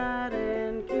nighty night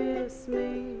and kiss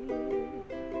me.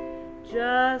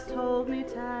 Just hold me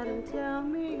tight and tell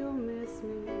me you'll miss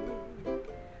me.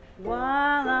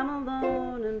 While I'm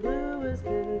alone and blue as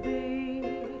can be,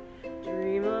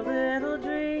 dream a little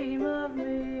dream of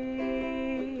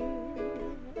me.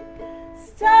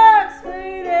 Stars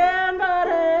fading, but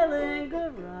I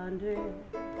linger round,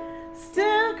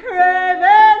 still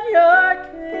craving your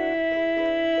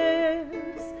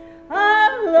kiss.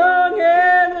 I'm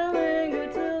longing to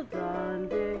linger till dawn,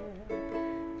 dear,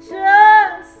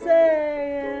 just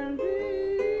saying this.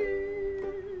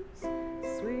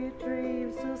 Sweet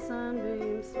dreams till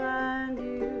sunbeams find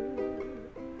you.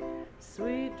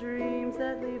 Sweet dreams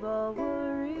that leave all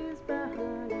worries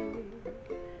behind you.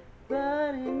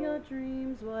 But in your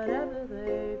dreams, whatever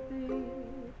they be,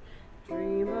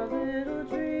 dream a little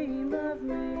dream of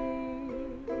me.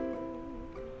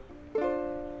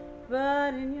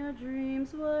 But in your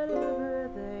dreams, whatever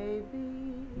they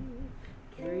be,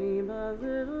 dream a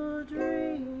little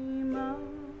dream of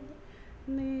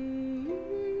me.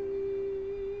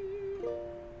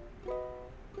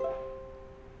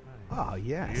 Oh,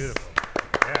 yes. Beautiful.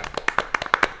 Yeah.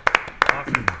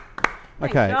 Awesome.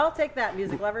 Thanks, Okay. y'all. Take that,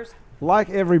 music lovers. Like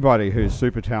everybody who's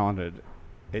super talented,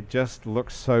 it just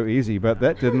looks so easy, but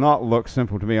that did not look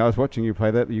simple to me. I was watching you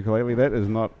play that ukulele. That is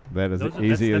not that as Those are-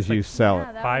 easy that's as you like sell Yeah,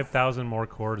 it. that was- 5,000 more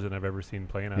chords than I've ever seen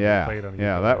playing on. Yeah, Played on a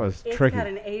yeah, ukulele. that was It's tricky. got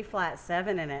an A flat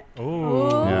 7 in it. Ooh.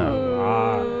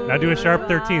 Yeah. Now do a sharp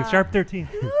 13. Wow. Sharp 13.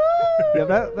 Yeah,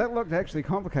 that looked actually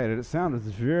complicated. It sounded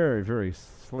very, very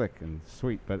slick and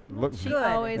sweet, but it looked She Good.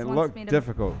 always it wants looked me to.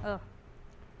 difficult. Oh,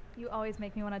 you always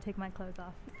make me want to take my clothes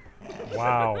off.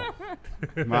 Wow.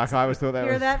 Mark, I always thought that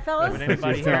Hear was. that, fellas? Would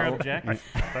anybody here terrible. object?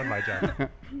 I've done my job.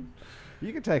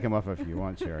 You can take them off if you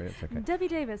want, Sherry. It's okay. Debbie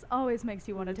Davis always makes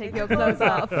you want to take Take your your clothes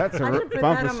off. That's a I r- should put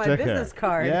bumper that on my sticker. business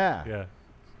card. Yeah. Yeah.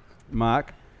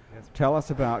 Mark, Yes. tell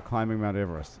us about climbing Mount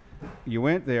Everest. You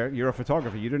went there. You're a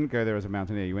photographer. You didn't go there as a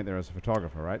mountaineer. You went there as a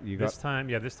photographer, right? You This time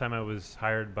I was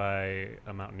hired by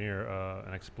a mountaineer,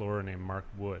 an explorer named Mark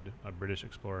Wood, a British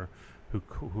explorer, who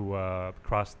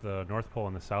crossed the North Pole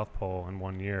and the South Pole in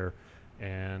 1 year,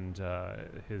 and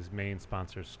his main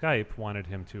sponsor, Skype, wanted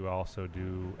him to also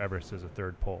do Everest as a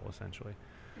third pole, essentially.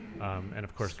 And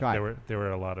of course, Skype. there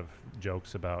were a lot of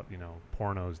jokes about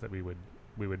pornos that we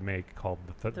would make called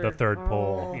the Third third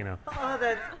pole, pole. Oh,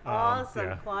 that's awesome.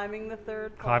 yeah. Climbing the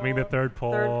third pole. Climbing the third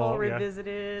pole, Third pole yeah.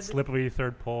 revisited. slippery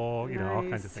third pole, all kinds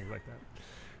of Nice. things like that.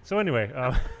 So anyway,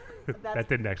 that That's-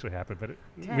 didn't actually happen, but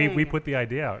we Dang. put the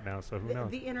idea out now, so who The,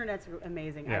 knows? the internet's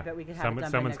amazing. I Yeah. bet we could have it done by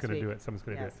Someone's next going to week. do it. Someone's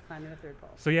going to do Yes, it. climbing the third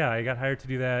pole. So yeah, I got hired to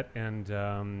do that,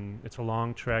 and it's a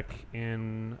long trek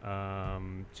in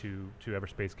to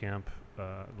Everest Base Camp,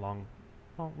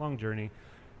 long journey,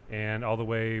 and all the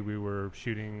way we were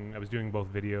shooting. I was doing both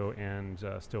video and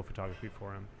still photography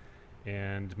for him,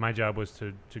 and my job was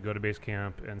to go to base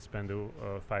camp and spend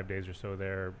 5 days or so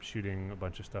there shooting a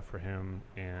bunch of stuff for him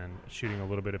and shooting a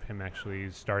little bit of him actually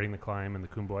starting the climb in the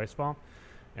Khumbu Icefall,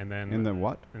 and then in the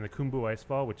what? in the Khumbu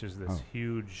Icefall, which is this Oh.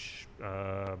 huge,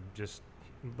 just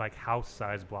like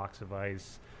house-sized blocks of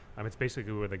ice. It's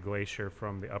basically where the glacier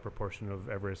from the upper portion of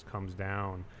Everest comes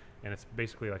down, and it's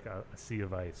basically like a sea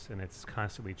of ice, and it's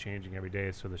constantly changing every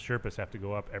day. So the Sherpas have to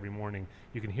go up every morning.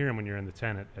 You can hear them when you're in the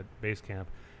tent at base camp,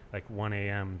 like 1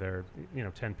 a.m. They're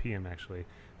 10 p.m. actually.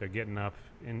 They're getting up,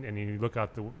 and you look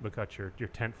out your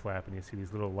tent flap, and you see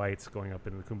these little lights going up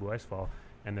into the Khumbu Icefall,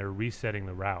 and they're resetting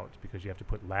the route because you have to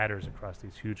put ladders across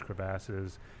these huge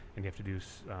crevasses, and you have to do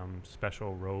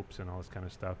special ropes and all this kind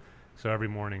of stuff. So every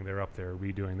morning they're up there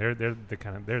redoing.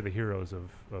 They're the heroes of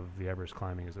the Everest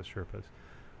climbing as the Sherpas.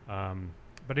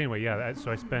 But anyway, yeah. So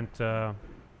I spent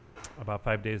about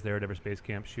 5 days there at Everest Base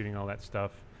Camp shooting all that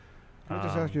stuff. Can I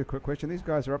just ask you a quick question? These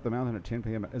guys are up the mountain at 10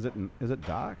 p.m. Is it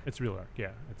dark? It's real dark. Yeah,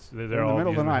 they're in the all middle of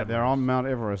the using night, they're on headlamps. Mount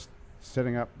Everest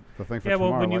setting up the thing for Yeah,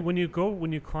 tomorrow. well, like-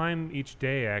 when you climb each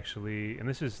day, actually, and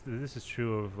this is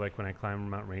true of like when I climb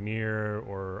Mount Rainier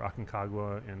or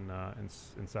Aconcagua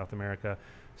in South America.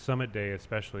 summit day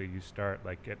especially, you start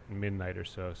like at midnight or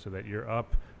so that you're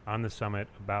up on the summit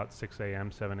about 6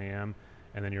 a.m., 7 a.m.,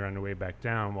 and then you're on your way back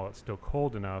down while it's still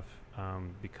cold enough,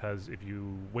 because if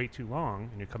you wait too long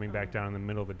and you're coming back down in the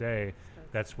middle of the day,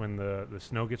 that's when the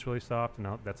snow gets really soft, and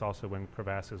that's also when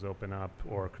crevasses open up,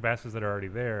 or crevasses that are already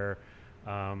there.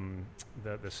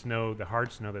 The snow, the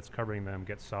hard snow that's covering them,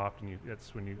 gets soft, and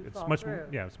that's when it's fall much through.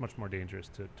 it's much more dangerous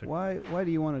to. Why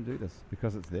do you want to do this?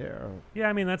 Because it's there? Or Yeah,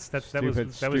 I mean that was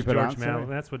Stupid George answer. Mallory.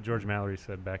 That's what George Mallory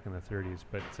said back in the 30s.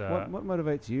 But what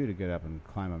motivates you to get up and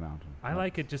climb a mountain? I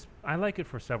like it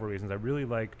for several reasons. I really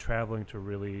like traveling to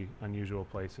really unusual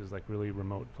places, like really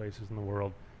remote places in the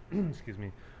world. Excuse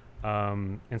me.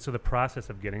 And so the process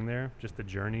of getting there, just the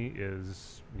journey,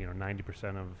 is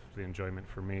 90% of the enjoyment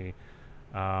for me.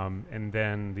 And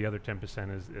then the other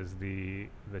 10% is the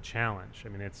challenge. I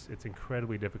mean, it's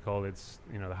incredibly difficult. It's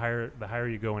the higher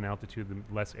you go in altitude,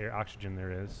 the less oxygen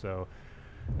there is. So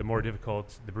the more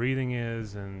difficult the breathing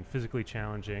is, and physically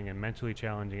challenging and mentally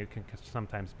challenging, it can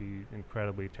sometimes be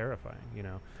incredibly terrifying.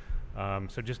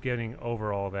 So just getting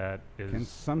over all that can is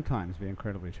sometimes be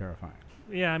incredibly terrifying.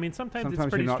 yeah. I mean, sometimes it's Sometimes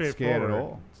pretty you're not straightforward. scared at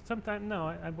all. Sometimes no,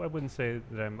 I wouldn't say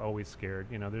that I'm always scared.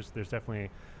 There's definitely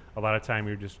a lot of time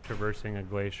you're just traversing a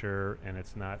glacier, and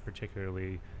it's not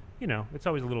particularly, it's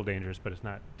always a little dangerous, but it's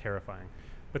not terrifying.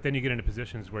 But then you get into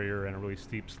positions where you're in a really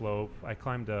steep slope. I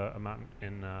climbed a mountain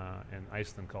in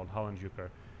Iceland called Hallendjúkur,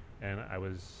 and I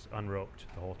was unroped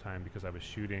the whole time because I was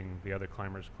shooting the other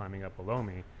climbers climbing up below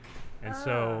me, and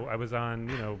so I was on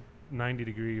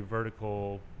 90-degree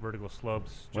vertical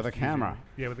slopes With just a camera.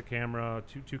 with a camera,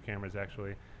 two cameras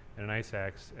actually, and an ice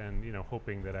axe, and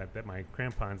hoping that my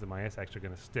crampons and my ice axe are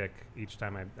going to stick each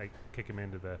time I kick them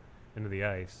into the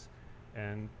ice,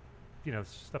 and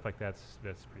stuff like that's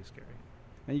pretty scary.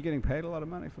 And you're getting paid a lot of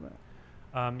money for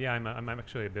that? Yeah, I'm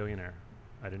actually a billionaire.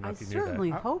 I didn't know I if you knew that. certainly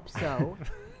hope so.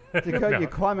 Because No. you're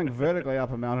climbing vertically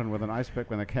up a mountain with an ice pick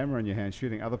with a camera in your hand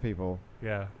shooting other people.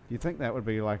 Yeah, You think that would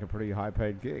be like a pretty high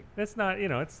paid gig? it's not. It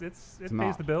pays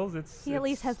not. the bills. He at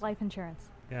least has life insurance.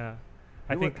 Yeah,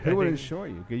 Who would insure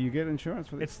you? Do you get insurance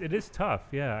for this? It is tough.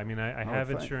 Yeah, I mean, I would have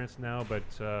think. insurance now, but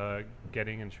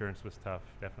getting insurance was tough,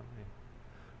 definitely.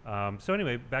 So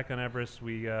anyway, back on Everest,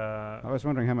 we. I was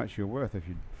wondering how much you're worth if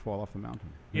you fall off the mountain.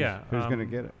 Who's going to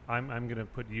get it? I'm going to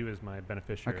put you as my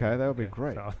beneficiary. Okay, that would be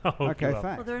great. So I'll hook Okay, you up.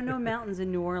 thanks. Well, there are no mountains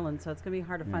in New Orleans, so it's going to be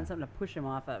hard to Yeah. find something to push him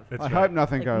off of. That's I right. hope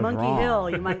nothing Like goes Monkey wrong. Hill,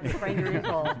 you might sprain your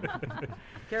ankle.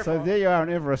 Careful. So there you are on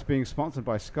Everest, being sponsored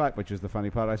by Skype, which is the funny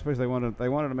part. I suppose they wanted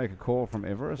to make a call from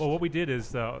Everest. Well, what we did is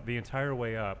the entire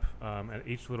way up, at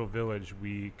each little village,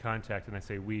 we contacted, and I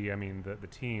say we, I mean the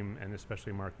team, and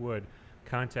especially Mark Wood,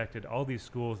 contacted all these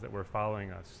schools that were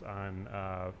following us on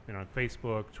on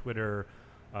Facebook, Twitter,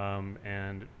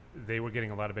 and they were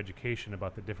getting a lot of education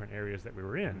about the different areas that we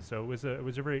were in. So it was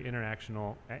a very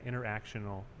interactional.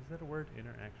 Is that a word?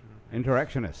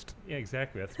 Interactionist. Yeah,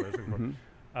 exactly. That's what I was looking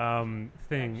for. Mhm.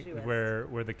 Thing Actualist.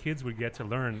 where the kids would get to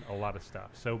learn a lot of stuff.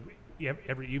 So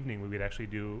every evening we would actually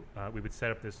do we would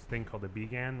set up this thing called the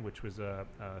BGAN, which was a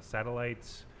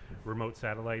remote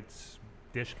satellites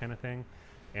dish kind of thing,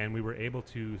 and we were able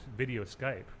to video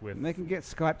Skype with And they can get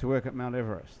Skype to work at Mount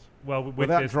Everest with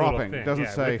without this little dropping. thing. It doesn't Yeah,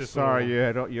 say, with this sorry,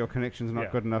 little- your connection's not Yeah.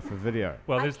 good enough for video.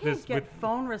 Well, I there's can't this get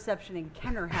phone reception in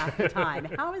Kenner half the time.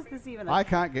 How is this even a I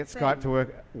can't get thing? Skype to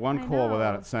work one I call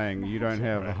without know. it saying you don't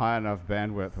have Right. high enough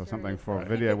bandwidth or something for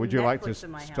Seriously. video. Get Would you like to Netflix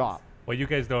in my house. stop? well, you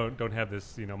guys don't have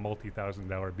this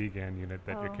multi-$1,000 BGAN unit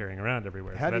that you're Oh. carrying around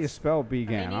everywhere. How So do you that's- spell BGAN?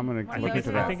 need I'm going one to of look those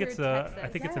into I that. think it's Texas. I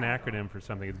think it's an acronym for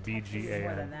something. It's This is more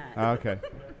BGAN. than that. Okay.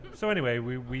 So anyway,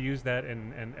 we used that,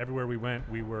 and everywhere we went,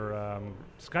 we were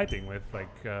Skyping with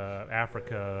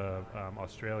Africa,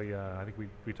 Australia. I think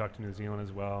we talked to New Zealand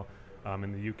as well,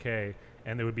 in the UK,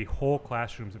 and there would be whole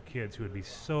classrooms of kids who would be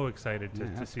so excited Yeah, to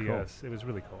that's see cool. us. It was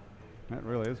really cool. That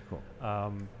really is cool.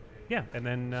 Yeah, and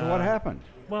then So what happened?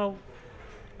 Well,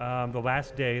 the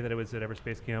last day that I was at Everest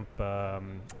Base Camp,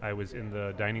 I was in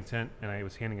the dining tent and I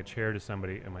was handing a chair to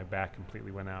somebody, and my back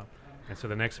completely went out. And so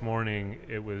the next morning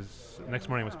I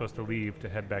was supposed to leave to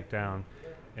head back down,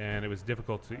 and it was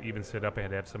difficult to even sit up. I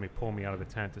had to have somebody pull me out of the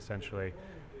tent, essentially.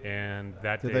 And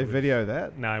that Did day they was- video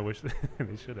that? No, I wish they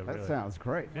should have. That really. sounds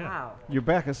great. Yeah. Wow. Your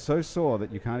back is so sore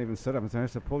that you can't even sit up, and so they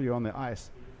have to pull you on the ice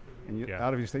and you Yeah.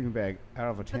 out of your sleeping bag, out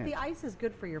of a But tent. the ice is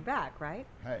good for your back, right?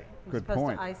 Hey, You're good supposed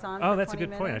point. to ice on Oh, for that's a 20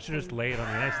 good point. I minutes should have just and- laid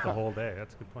on the ice the whole day.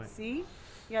 That's a good point. See? You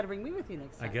got to bring me with you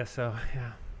next I time. guess so.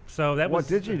 Yeah. So that What was.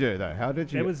 did you do though? How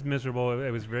did you? It was miserable. It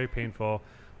was very painful.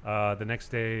 The next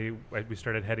day, we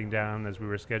started heading down as we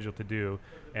were scheduled to do,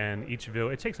 and each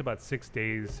village, it takes about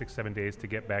 7 days to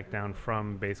get back down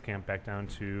from base camp back down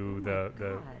to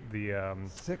the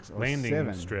 6 or landing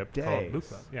 7 strip days. called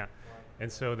Lukla. Yeah,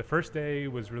 and so the first day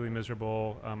was really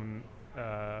miserable.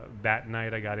 That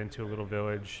night I got into a little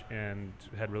village and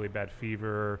had really bad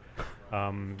fever.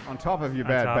 On top of your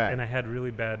on bad top, back. and I had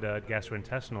really bad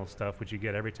gastrointestinal stuff, which you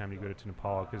get every time you go to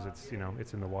Nepal because it's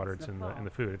it's in the water, it's in the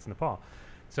food, it's Nepal.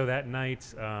 So that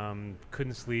night,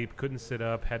 couldn't sleep, couldn't sit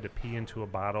up, had to pee into a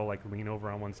bottle, like lean over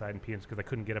on one side and pee because I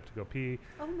couldn't get up to go pee.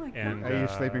 Oh my God. And, Are you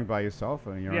sleeping by yourself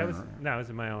or in your Yeah, own room? I was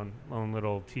in my own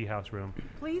little tea house room.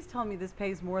 Please tell me this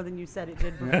pays more than you said it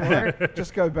did before.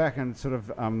 Just go back and sort of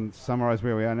summarize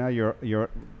where we are now. You're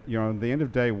on the end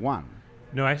of day 1.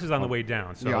 No, actually, it's on the way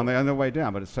down. So yeah, on the way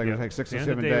down, but it's going to take 6 the or end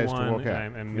of 7 day days one, to walk and out.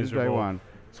 I'm End of day miserable. 1.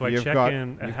 So I You've check got-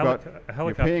 in a you've helicopter.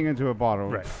 You're peeing into a bottle.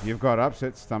 Right. You've got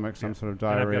upset stomach, some Yeah. sort of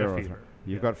And I've got a diarrhea. fever.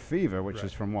 You've Yeah. got fever, which Right.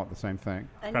 is from what, the same thing?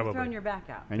 And Probably. you've thrown your back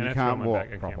out. And And you I throw can't my walk back, I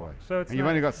can't properly. walk. So it's And you've not-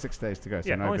 only got 6 days to go, so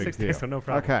Yeah, no only big 6 deal. days, so no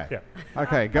problem. Okay. Yeah.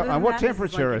 Okay. Go, Other than what that, Mrs.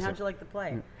 temperature Lincoln, is how'd it? you like to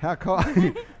play? How cold? How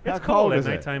It's cold cold is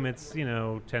at it? nighttime. It's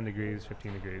 10 degrees,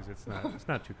 15 degrees. It's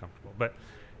not too comfortable. But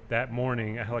that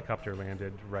morning, a helicopter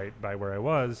landed right by where I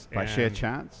was. By sheer and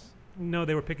chance? No,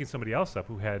 they were picking somebody else up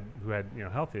who had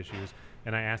health issues,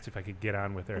 and I asked if I could get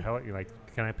on with their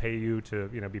can I pay you to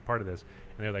be part of this?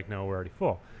 And they're like, no, we're already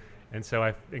full. And so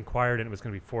I inquired, and it was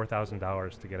going to be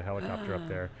 $4,000 to get a helicopter up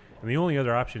there. And the only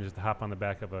other option is to hop on the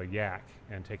back of a yak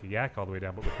and take a yak all the way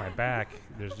down. But with my back,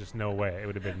 there's just no way. It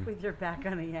would have been With your back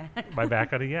on a yak. my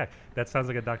back on a yak. That sounds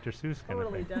like a Dr. Seuss kind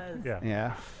Totally of thing. does. Yeah.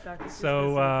 Yeah. Dr.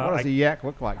 So Seuss What I- does a yak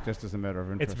look like, just as a matter of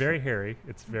interest? it's very hairy.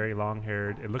 It's very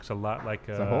long-haired. It looks a lot like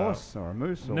It's a horse or a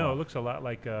moose? Or No, what? it looks a lot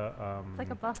like a It's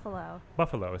like a buffalo.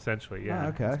 buffalo, essentially. Yeah. Oh,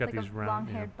 okay. It's got It's like these a round,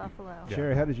 long-haired buffalo. Yeah.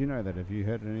 Sherry, how did you know that? Have you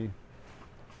had any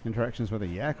interactions with a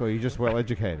yak, or are you just well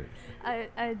educated?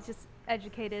 I just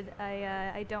educated.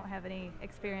 I don't have any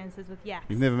experiences with yaks.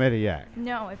 You've never met a yak?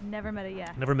 No, I've never met a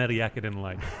yak. Never met a yak I didn't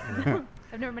like.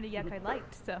 I've never met a yak I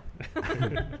liked. So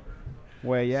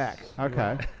Where yak?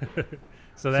 Okay. So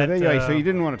So that there you go. So you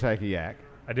didn't want to take a yak.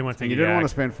 I didn't want to And take you a didn't want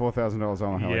to yak. spend $4,000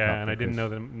 on a helicopter. Yeah, and I didn't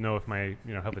 'cause know if my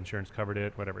health insurance covered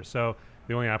it, whatever. So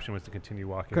the only option was to continue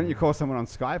walking. Couldn't you call someone on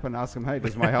Skype and ask them, hey,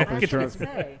 does my health I was gonna insurance...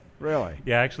 say. Really?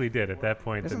 Yeah, I actually did at that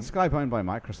point. Isn't and Skype owned by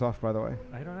Microsoft, by the way?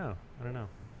 I don't know.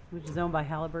 Which is owned by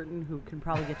Halliburton, who can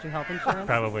probably get you health insurance.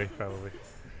 Probably.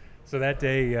 So that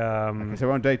day, Okay, so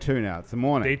we're on day 2 now. It's the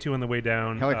morning. day 2 on the way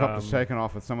down. Helicopter's taken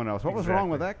off with someone else. What was wrong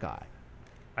with exactly. that guy?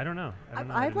 I don't know. I don't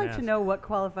know. I I'd didn't like to ask. know what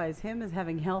qualifies him as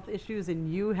having health issues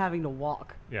and you having to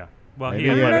walk. Yeah. Well, Maybe he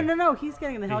he had had money, No, he's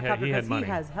getting in the He had- helicopter he had because he money.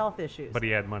 has health issues. but he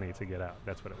had money to get out.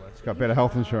 That's what it was. He's got better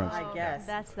health insurance. I guess.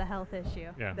 that's the health issue.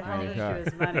 Yeah. The health Okay. issue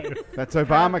is money. That's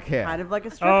Obamacare. Kind of like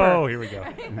a stripper. Oh, here we go.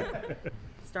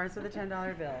 Starts with a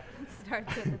 $10 bill.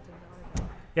 Starts with a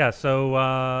Yeah, so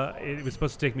it was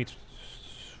supposed to take me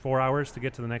 4 hours to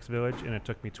get to the next village, and it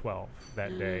took me 12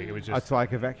 that day. It was just, It's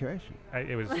like evacuation.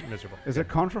 it was miserable. Is it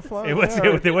contraflow? It was.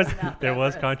 there? There was. Not There that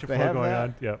was risk. They contraflow have going that?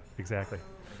 on. Yep, exactly.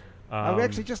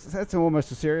 Actually, that's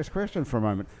almost a serious question for a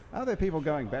moment. Are there people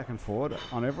going back and forward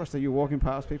on Everest? Are you walking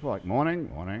past people like,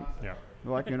 morning? Yeah.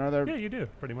 Like, Yeah, there, you do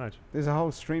pretty much. there's a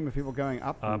whole stream of people going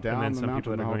up and down and then the some mountain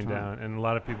people that the are whole going time. down, and a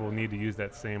lot of people need to use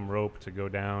that same rope to go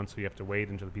down. So you have to wait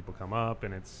until the people come up,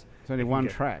 and it's It's only it can one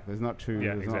get- track. There's not two. Yeah,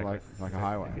 there's exactly. not like a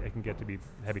highway. It can get to be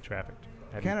heavy trafficked.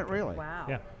 Can it really? Wow.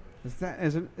 Yeah.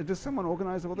 Is it? Does someone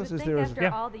organize all You this? would Is think there? after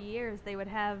Yeah. all the years they would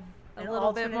have a An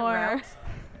little bit alternate more. route.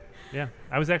 Yeah,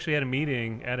 I was actually at a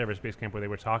meeting at Everest Base Camp where they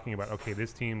were talking about, okay,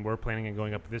 this team, we're planning on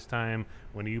going up this time.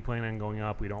 When are you planning on going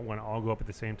up? We don't want to all go up at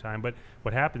the same time. But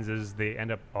what happens is they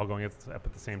end up all going up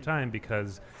at the same time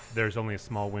because there's only a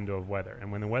small window of weather.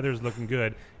 And when the weather is looking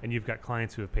good and you've got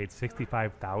clients who have paid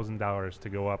 $65,000 to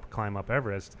go up, climb up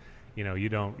Everest, you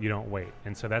don't wait.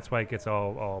 And so that's why it gets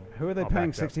all Who are they all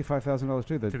paying backed up. $65,000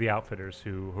 to? To the outfitters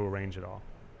who arrange it all.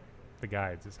 The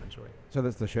guides, essentially. So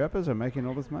that's the Sherpas are making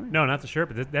all this money? No, not the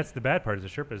Sherpa. That's the bad part. Is the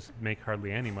Sherpas make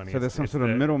hardly any money. So there's some sort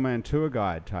of middleman tour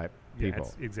guide type Yeah,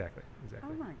 people. exactly. Oh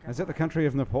my God. Is it the country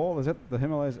of Nepal? Is it the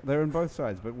Himalayas? They're on both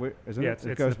sides, but isn't Yeah, it?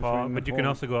 it's goes Nepal, between but you Nepal can and-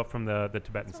 also go up from the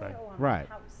Tibetan side. Right.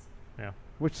 Yeah,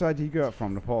 Which side do you go up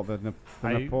from? Nepal, the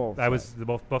Nepal. I was side.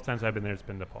 both times I've been there. It's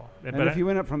been Nepal. And but if you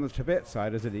went up from the Tibet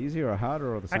side, is it easier or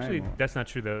harder or the same? actually, or- that's not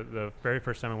true. The very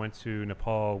first time I went to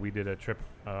Nepal, we did a trip,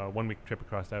 1 week trip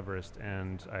across Everest,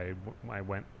 and I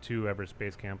went to Everest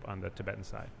Base Camp on the Tibetan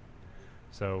side.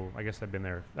 So I guess I've been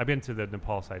there. I've been to the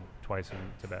Nepal side twice and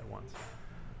Tibet once.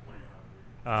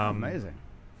 Amazing.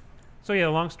 So yeah,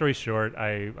 long story short,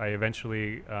 I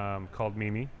eventually called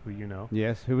Mimi, who you know.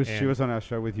 Yes, she And- was on our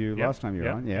show with you Yep, last time you were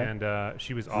yep, on. Yeah. And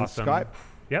she was On awesome. Skype?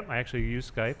 Yep, I actually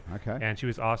used Skype. Okay. And she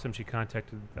was awesome. She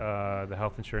contacted the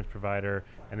health insurance provider,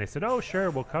 and they said, "Oh, sure,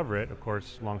 we'll cover it." Of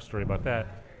course, long story about that.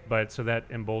 But so that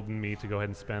emboldened me to go ahead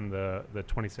and spend the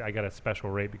 20. I got a special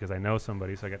rate because I know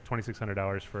somebody, so I got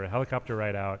 $2,600 for a helicopter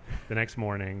ride out the next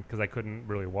morning because I couldn't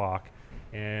really walk,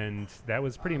 and that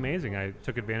was pretty amazing. I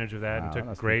took advantage of that and Wow, took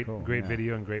that's pretty great cool, yeah.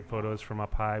 video and great photos from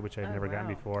up high, which I'd Oh, never gotten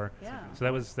wow. before. Yeah. So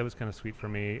that was kind of sweet for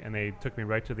me, and they took me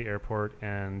right to the airport,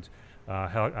 and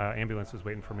ambulance was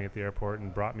waiting for me at the airport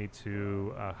and brought me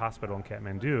to a hospital in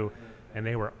Kathmandu, and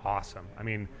they were awesome. I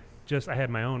mean, I had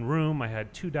my own room. I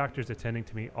had 2 doctors attending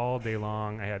to me all day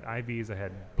long. I had IVs. I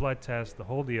had blood tests, the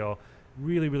whole deal.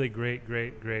 Really, really great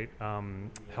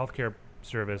healthcare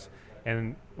service.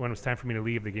 And when it was time for me to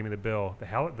leave, they gave me the bill.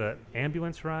 The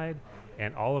ambulance ride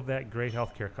and all of that great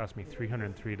healthcare cost me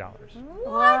 $303.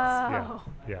 Wow.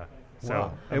 Yeah. So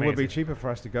Wow. It would be amazing. cheaper for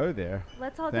us to go there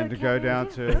Let's all than go to go down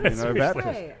Kathmandu. to, you know, Seriously. Baptist.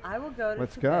 Hey, I will go to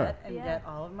Let's Tibet go. and Yeah. get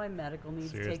all of my medical needs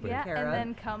Seriously. taken Yeah, care and of.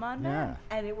 then come on Yeah. down.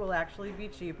 And it will actually be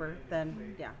cheaper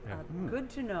than, Yeah.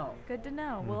 good to know. Good to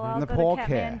know. We'll Mhm. all Nepal go to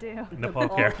care. Kathmandu. Nepal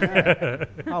Nepal care.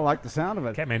 I like the sound of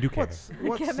it. Kathmandu care. What's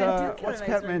Kathmandu what's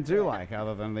care. Kathmandu like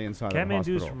other than the inside of the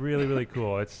Kathmandu's hospital? really, really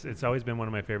cool. It's always been one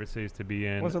of my favorite cities to be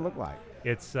in. What does it look like?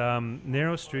 It's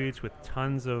narrow streets with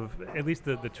tons of, at least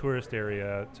the tourist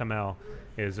area, Tamil,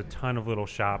 is a ton of little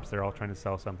shops. They're all trying to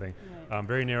sell something. Right.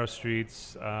 Very narrow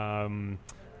streets,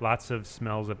 lots of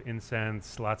smells of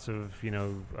incense, lots of,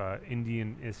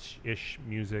 Indian-ish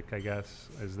music, I guess,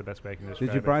 is the best way I can describe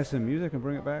Did you it. buy some music and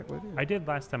bring it back with you? I did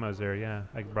last time I was there, yeah.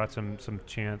 I brought some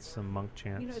chants, some monk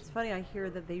chants. You know, it's funny. I hear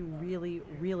that they really,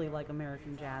 really like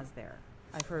American jazz there.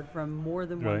 I've heard from more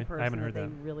than one Really? I person haven't that heard they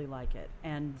that. really like it,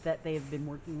 and that they have been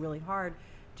working really hard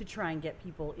to try and get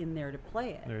people in there to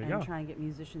play it, There you and go. try and get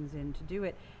musicians in to do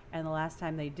it. And the last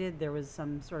time they did, there was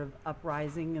some sort of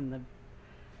uprising, and the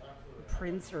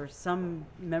prince or some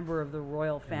member of the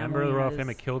royal A family. member of the royal has-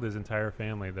 family killed his entire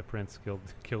family. The prince killed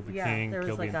the yeah, king, there was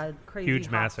killed like the a crazy huge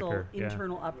hostile massacre. Yeah.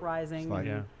 internal uprising. It's like,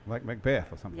 Yeah. like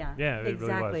Macbeth or something. Yeah, Yeah, it really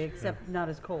exactly. was, yeah. Except not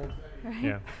as cold. Right?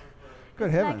 Yeah. Good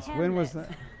It's like heavens. When was Hamlet.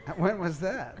 that? When was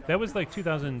that? That was like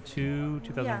 2002,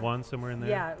 2001, somewhere in there.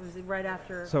 Yeah, it was right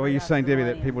after. So are right you after saying, the Debbie, that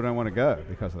millennium. people don't want to go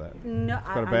because of that? No,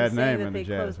 got a I'm bad saying name that in they the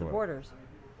jazz closed the world. borders.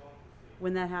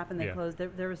 When that happened, they Yeah. closed.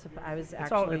 There was. I was It's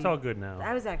actually. all good now.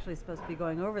 I was actually supposed to be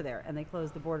going over there, and they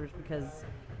closed the borders because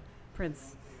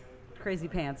Prince, Crazy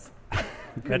Pants.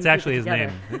 couldn't That's keep actually it his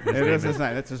together. name. It is his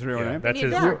name. That's his real Yeah, name. that's You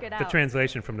his. dark it The out.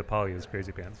 translation from Nepali is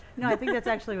Crazy Pants. No, I think that's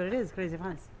actually what it is. Crazy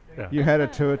Pants. Yeah. You had a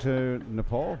tour to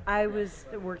Nepal? I was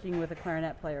working with a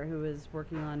clarinet player who was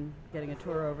working on getting a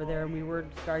tour over there, and we were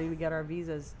starting to get our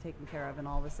visas taken care of, and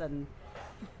all of a sudden,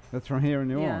 That's from here in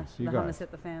New yeah, Orleans. You the guys. hummus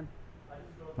hit the fan.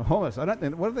 Hummus. I don't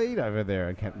think. What do they eat over there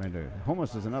in Kathmandu?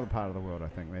 Hummus is another part of the world, I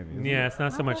think, maybe. isn't Yeah, it? it's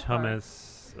not so Not much that far.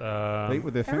 hummus. They eat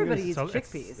with their Everybody fingers. eats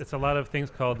it's, chickpeas. it's a lot of things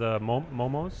called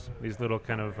momos, these little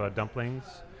kind of dumplings,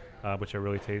 which are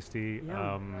really tasty.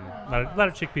 Yum. A lot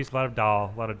of chickpeas, a lot of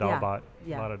dal Yeah, bot,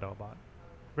 yeah. a lot of dal bot.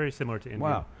 Very similar to India.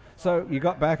 Wow. So you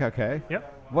got back okay.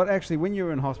 Yep. What actually, when you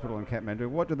were in hospital in Kathmandu,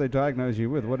 what did they diagnose you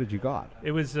with? What did you got?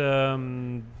 It was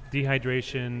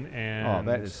dehydration and.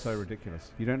 Oh, that is so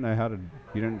ridiculous. You don't know how to.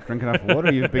 You don't drink enough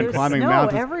water. You've been There's climbing snow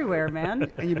mountains, everywhere, man.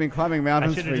 and you've been climbing I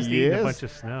mountains should for have just eaten a years. bunch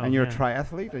of snow. And you're yeah. a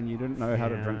triathlete, and you didn't know how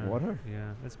to drink Yeah, water.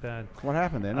 Yeah, that's bad. What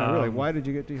happened there? No, really. Um, Why did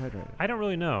you get dehydrated? I don't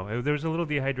really know. There was a little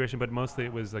dehydration, but mostly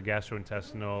it was a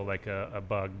gastrointestinal, like a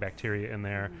bug, bacteria in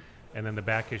there. And then the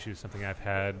back issue is something I've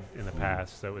had in the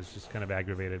past, so it was just kind of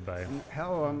aggravated by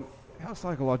How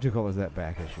psychological is that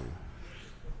back issue?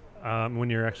 when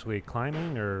you're actually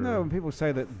climbing, or No, when people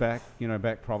say that back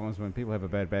problems, when people have a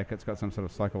bad back, it's got some sort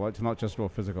of psychological. It's not just all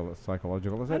physical; it's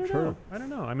psychological. Is I that don't true? know. I don't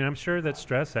know. I mean, I'm sure that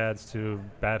stress adds to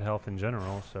bad health in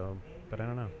general. So, but I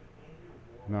don't know.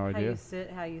 No How idea. you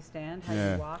sit, how you stand, how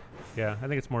Yeah. you walk. Yeah, I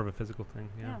think it's more of a physical thing.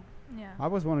 Yeah. Yeah. Yeah. I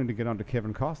was wanting to get onto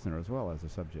Kevin Costner as well as a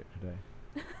subject today.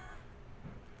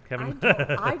 Kevin.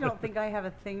 I don't think I have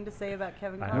a thing to say about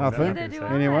Kevin I Costner. have Nothing? Neither do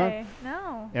Anyone? Anyone? I.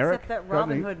 No. Eric, Except that got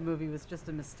Robin any- Hood movie was just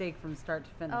a mistake from start to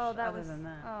finish. Oh, that Other was. than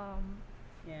that,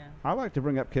 yeah. I like to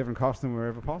bring up Kevin Costner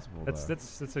wherever possible. That's though.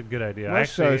 that's a good idea.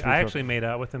 Most shows we I talk- actually made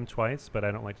out with him twice, but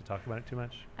I don't like to talk about it too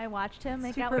much. I watched him make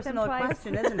It's too out with him personal a twice.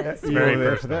 question, isn't it? It's You very were there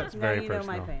for personal. that? It's Now very you know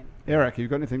personal. my pain. Eric, you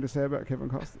got anything to say about Kevin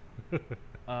Costner?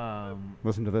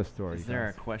 Listen to this story. Is there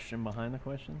a guys. question behind the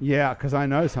question? Yeah, because I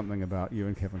know something about you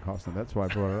and Kevin Costner. That's why I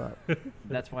brought it up.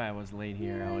 That's why I was late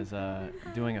here. I was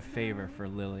doing a favor for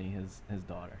Lily, his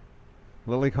daughter.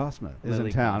 Lily Costner is Lily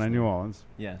in town in Costner. New Orleans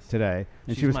Yes. today,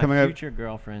 and She's she was my coming over. future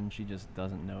girlfriend. She just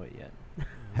doesn't know it yet.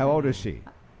 How old is she?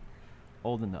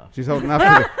 Old enough. She's old enough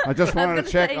to be, I just I was wanted gonna to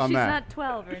check say, on she's that. not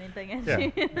 12 or anything, is Yeah.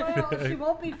 she? Well, she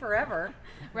won't be forever.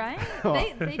 Right? Oh,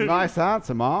 They do, nice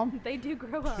answer, Mom. they do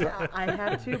grow up. Yeah, I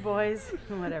have 2 boys.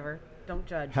 Whatever. Don't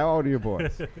judge. How old are your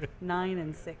boys? 9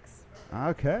 and 6.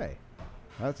 Okay.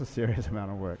 That's a serious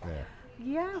amount of work there.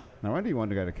 Yeah. No wonder you want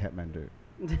to go to Kathmandu.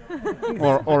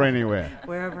 or anywhere.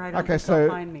 Wherever I don't Okay, think they'll so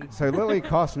find me. so Lily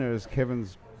Costner is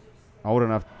Kevin's old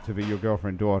enough to be your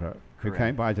girlfriend daughter who Correct.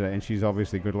 came by today, and she's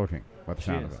obviously good looking by the She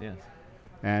sound is, of it. yes.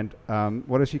 And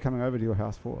what is she coming over to your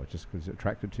house for? Just because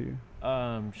attracted to you?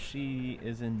 She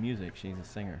is in music. She's a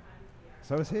singer.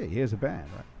 So is he. He has a band,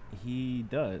 right? He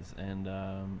does, and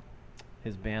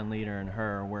his band leader and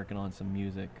her are working on some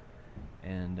music,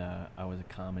 and I was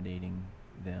accommodating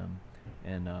them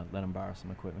and let them borrow some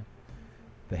equipment.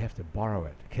 They have to borrow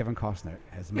it. Kevin Costner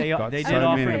has They got did so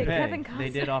offer many. to pay. Kevin They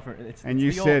did Costner. offer. It's And it's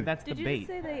you the said- old, that's Did the you bait. just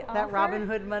say they That offer? Robin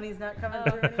Hood money's not coming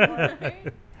Oh, through anymore.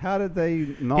 How did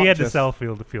they not He had to just sell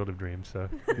Field of Dreams, so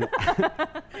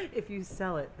If you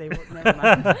sell it, they won't. Never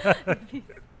mind.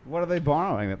 What are they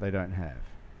borrowing that they don't have?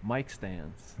 Mic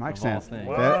stands. Mic of stands. All things.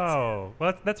 Wow. whoa,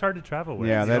 well that's hard to travel with.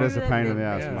 Yeah, you that know? is a pain in the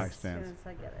Yes. ass, Yes. mic stands. Yes,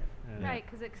 I get it. Yeah. Right,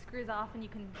 because it screws off and you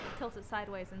can tilt it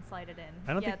sideways and slide it in.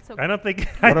 I don't yeah, think. it's so I don't think.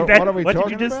 What are- that- what are we did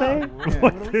talking you just about? say? Yeah, What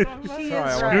what are we did- talking about? She Sorry,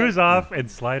 is I- Screws off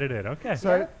and slide it in. Okay.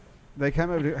 So Yeah. they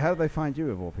came over. How did they find you,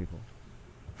 of all people?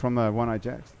 From the One-Eyed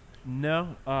Jacks?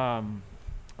 No,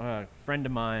 a friend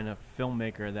of mine, a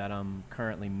filmmaker that I'm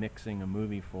currently mixing a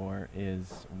movie for,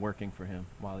 is working for him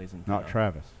while he's in Not town.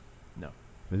 Travis. No,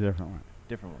 The different one.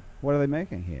 different one. What are they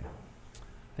making here?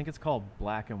 I think it's called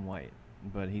Black and White,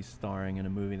 but he's starring in a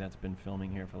movie that's been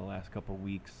filming here for the last couple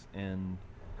weeks, and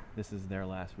this is their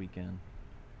last weekend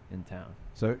in town.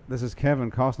 So this is Kevin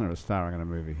Costner is starring in a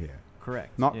movie here.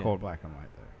 Correct. Not yeah. called Black and White,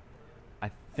 though. I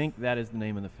think that is the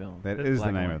name of the film. That The is the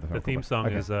Black name and of the White. film. The theme song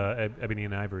Okay. is Ebony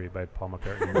and Ivory by Paul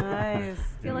McCartney. Nice.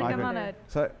 I feel like I'm on a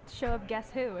So show of Guess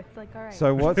Who. It's like, all right.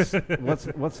 so what's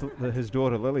his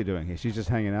daughter Lily doing here? She's just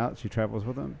hanging out. She travels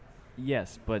with him.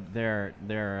 Yes, but they're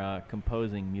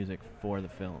composing music for the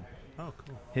film. Oh,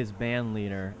 cool. His band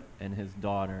leader and his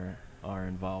daughter are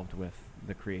involved with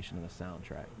the creation of the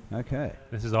soundtrack. Okay.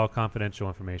 This is all confidential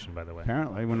information, by the way.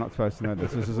 Apparently, we're not supposed to know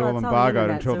this. This is Well, all it's on the embargoed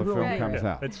internet, until so the who film will comes know?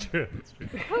 out. That's true. That's true.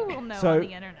 Who will know So on the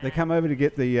internet? they come over to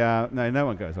get the. No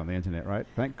one goes on the internet, right?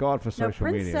 Thank God for No, social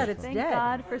Prince media. said it's Thank dead.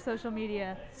 God for social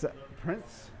media. So,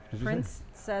 Prince. Did you say? Prince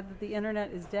said that the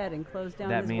internet is dead and closed down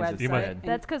That his means website. it's You must- dead.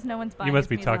 and That's because no one's buying You must his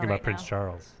be music talking right about Prince now.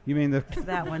 Charles. You mean the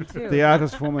that one too. the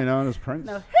artist formerly known as Prince?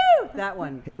 No, that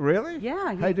one. Really?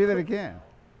 Yeah. Hey, do that again.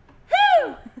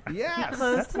 Yes.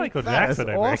 Closed. That's Michael That is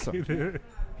Jackson. I awesome. think.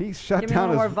 He shut Give me down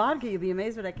one more his. vodka. You'll be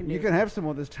amazed what I can do. You can have some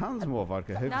more. There's tons more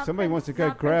vodka. If Not somebody Prince- wants to go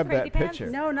not Prince grab Crazy that Pants?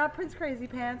 picture. No, not Prince Crazy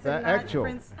Pants The and not actual.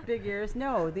 Prince Big Ears.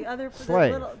 No, the other,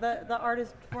 Slave. the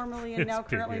artist formerly and Prince now Big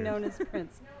currently Ears. known as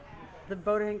Prince. The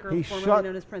Bodehanker He formerly shut-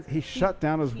 known as Prince. he shut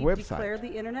down his he website. declared the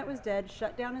internet was dead,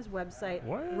 shut down his website,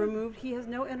 What? removed. He has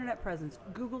no internet presence.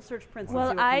 Google search Prince. and see Well,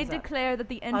 what I comes up. declare that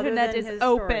the Other internet than is his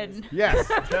open. stories. Yes.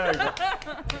 There you go.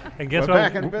 And guess We're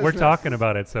back what? in We're business. talking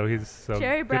about it, so he's so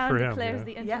Cherry good Brown for him. declares you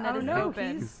the know? Yeah, internet oh is no,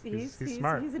 open. He's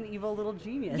smart. He's an evil little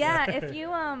genius. Yeah, if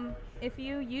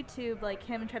you YouTube like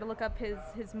him and try to look up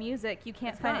his music, you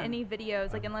can't It's find gone. any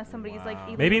videos like unless somebody's like Wow.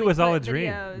 illegally Maybe it was all a put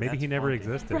dream. videos. Maybe he That's never funky.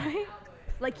 existed. right,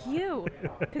 like you,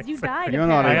 because you died. You're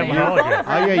not apparently. I am a hologram.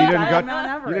 Oh yeah, you Died didn't on got. Mount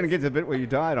You Everest. didn't get to the bit where you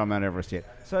died on Mount Everest yet.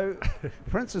 So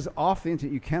Prince is off the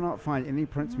internet. You cannot find any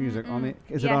Prince music on the.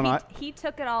 Is it yeah, on? he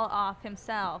took it all off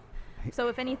himself. So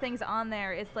if anything's on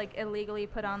there, it's like illegally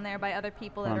put on there by other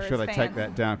people that I'm are sure they his take fans.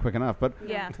 that down quick enough. But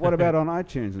Yeah. what about on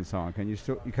iTunes and so on? Can you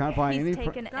still? You can't find He's any.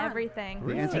 taken Gone. everything.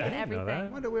 Really? He's I taken didn't know everything. I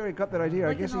wonder where he got that idea.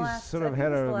 Like I guess in the he's last- sort I of think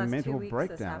had it's the a last 2 mental weeks this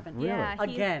breakdown. happened. Really? Yeah.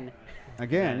 he- Again.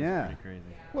 Again, Yeah, yeah. it's pretty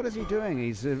crazy. What is he doing? He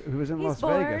was in He's Las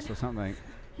bored. Vegas or something.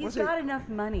 He's Was it- got enough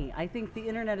money. I think the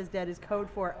internet is dead is code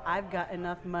for I've got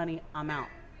enough money. I'm out.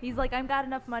 He's like, I've got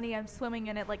enough money. I'm swimming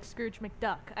in it like Scrooge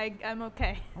McDuck. I'm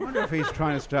okay. I wonder if he's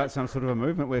trying to start some sort of a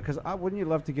movement where, because wouldn't you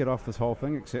love to get off this whole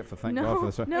thing, except for thank God for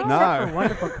this. No. Except for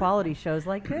wonderful quality shows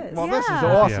like this. Well, this is Yeah.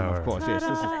 awesome, Yeah. of course. Yes,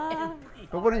 this is, Ta-da.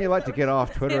 but wouldn't you like to get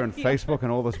off Twitter and Yeah. Facebook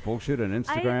and all this bullshit and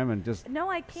Instagram and just No,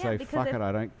 I can't say because fuck if- it,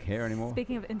 I don't care anymore?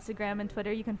 Speaking of Instagram and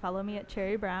Twitter, you can follow me at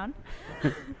Cherry Brown.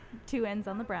 2 N's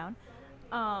on the brown.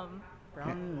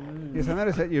 Brown. Yes, I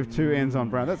noticed that you have 2 N's on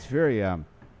Brown. That's very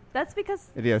That's because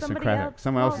Idiosyncratic. somebody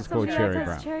Someone else is called somebody Cherry else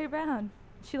Brown. has Cherry Brown.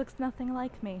 She looks nothing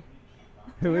like me.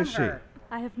 Who is she? Amber.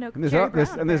 I have no And there's, shared there's,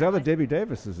 ground, and there's other apparently. Debbie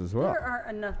Davises as well. There are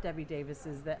enough Debbie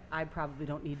Davises that I probably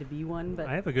don't need to be one, but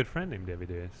I have a good friend named Debbie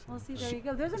Davis. well, see, there you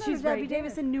go. There's another She's Debbie right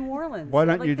Davis here. in New Orleans. Why So,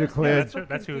 don't like, you there's declare- no That's right,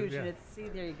 that's who- confusion. yeah. It's, see,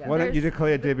 there you go. Why don't you There's-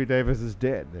 declare Debbie Davis is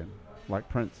dead then, like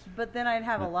Prince? But then I'd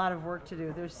have a lot of work to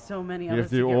do. There's so many You others have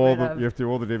to to do get all rid the of. you have to do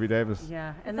all the Debbie Davis. Yeah,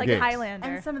 It's and like Gates. Highlander.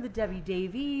 and some of the Debbie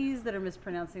Davies that are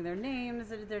mispronouncing their names.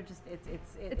 They're just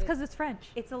It's because it's French.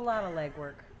 it's a lot of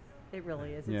legwork. It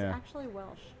really is. It's Yeah. actually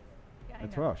Welsh. Yeah, I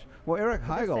That's know. Welsh. Well, Eric just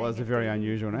Heigl saying is a it's very Davies.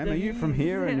 unusual name. Are you from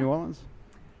here in New Orleans?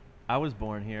 I was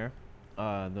born here.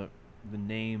 The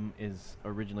name is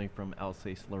originally from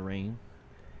Alsace-Lorraine,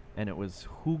 and it was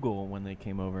Hugel when they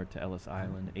came over to Ellis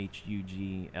Island,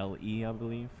 Hugle, I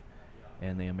believe,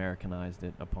 and they Americanized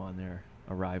it upon their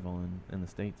arrival in the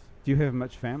States. Do you have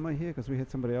much family here? Because we had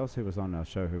somebody else who was on our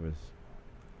show who was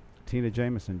Tina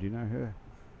Jameson. Do you know her?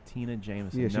 Tina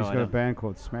Jameson. Yeah, no, she's I got a don't. band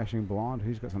called Smashing Blonde.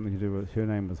 Who's got something to do with her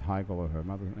name was Heigl or her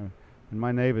mother. And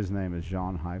my neighbor's name is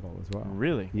Jean Heigl as well.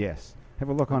 Really? Yes. Have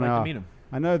a look I'd on like our. to meet him.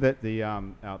 I know that the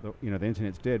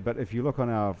internet's dead, but if you look on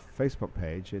our Facebook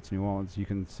page, it's New Orleans. You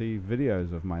can see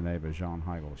videos of my neighbor Jean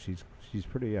Heigl. She's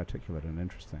pretty articulate and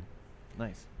interesting.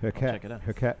 Nice. Her I'll cat check it out.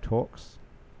 her cat talks,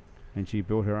 and she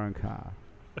built her own car.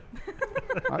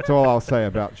 That's all I'll say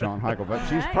about Jean Heigl.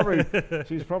 But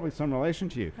she's probably some relation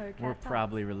to you. Her cat We're talks.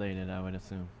 probably related, I would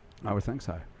assume. I would think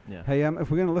so. Yeah. Hey,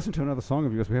 if we're going to listen to another song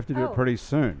of yours, we have to do it Oh. pretty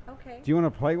soon. Okay. Do you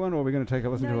want to play one, or are we going to take a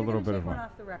listen no, to a you're little gonna bit take of one one?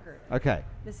 off the record. Okay.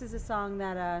 This is a song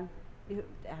that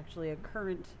actually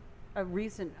a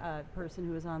recent person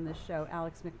who was on this show,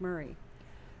 Alex McMurray,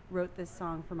 wrote this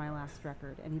song for my last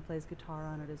record, and he plays guitar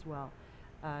on it as well.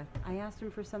 I asked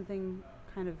him for something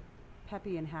kind of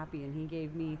peppy and happy, and he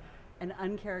gave me an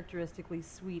uncharacteristically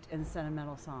sweet and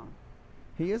sentimental song.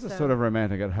 He is a So- sort of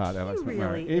romantic at heart, He Alex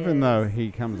McMurray, really even though is. he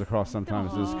comes across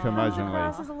sometimes as Comes curmudgeonly.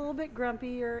 across as a little bit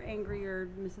grumpy or angry or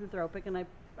misanthropic, and I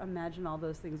imagine all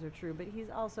those things are true, but he's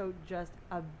also just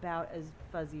about as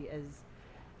fuzzy as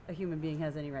a human being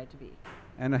has any right to be.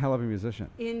 And a hell of a musician.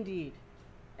 Indeed.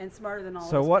 And smarter than all of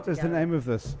So us what put is the together. name of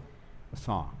this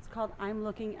song? It's called I'm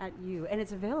Looking at You, and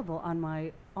it's available on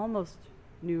my almost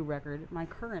new record, my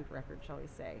current record, shall we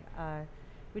say,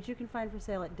 which you can find for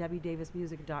sale at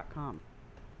debbiedavismusic.com.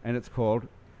 And it's called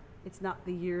It's not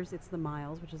the years, it's the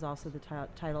miles, which is also the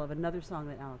title of another song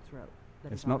that Alex wrote.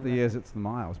 that It's is on Not the record. Years, It's the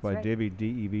Miles by right. Debbie,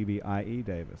 Debbie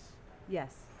Davis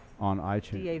Yes, on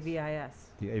iTunes.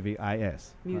 DAVIS,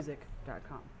 DAVIS.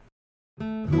 music.com.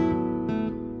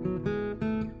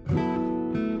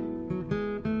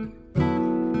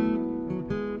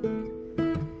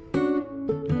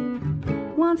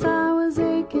 Once I was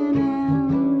aching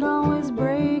and always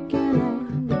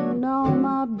breaking, and all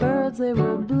my birds they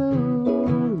were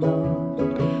blue,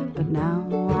 Lord. But now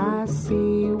I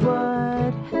see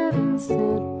what heaven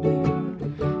sent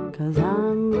me, 'cause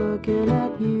I'm looking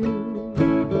at you.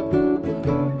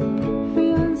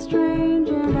 Feeling strange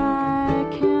and I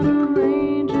can't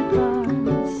arrange it,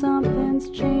 but something's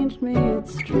changed me,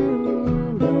 it's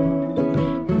true,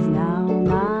 Lord. 'Cause now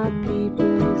my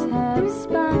peepers have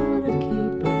spied a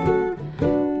keeper.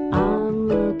 I'm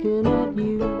looking at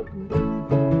you.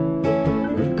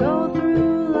 Go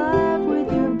through life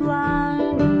with your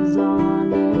blinders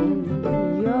on,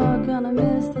 and you're gonna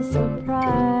miss the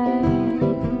surprise.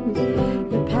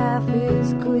 Your path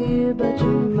is clear, but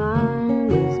your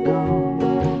mind is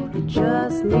gone. You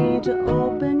just need to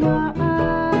open your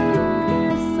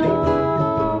eyes. So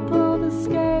pull the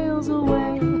scales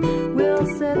away. We'll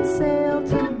set sail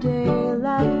today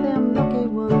like them lucky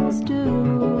ones do.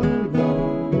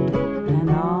 And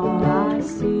all I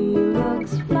see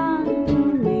looks fine to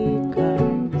me,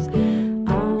 'cause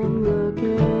I'm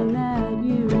looking at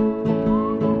you.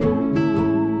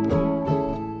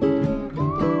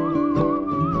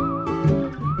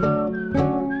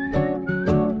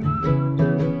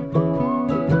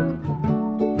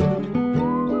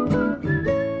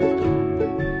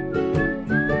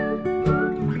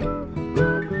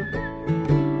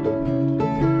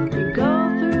 You go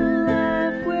through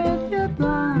life with your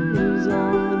blinders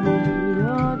on, and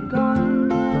you're gonna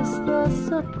miss the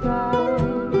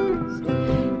surprise.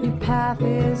 Your path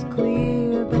is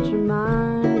clear, but your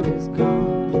mind is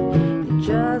gone. You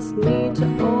just need to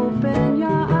open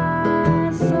your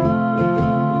eyes. So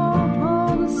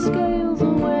pull the scales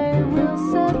away. We'll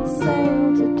set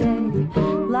sail today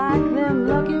like them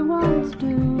lucky ones do.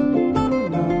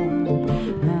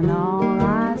 And all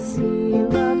I see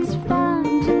looks fine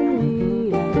to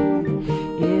me. And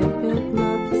if it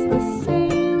looks the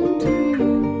same to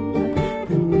you,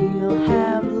 then we'll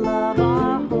have love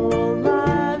our whole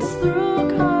lives through.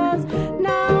 'Cause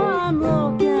now I'm looking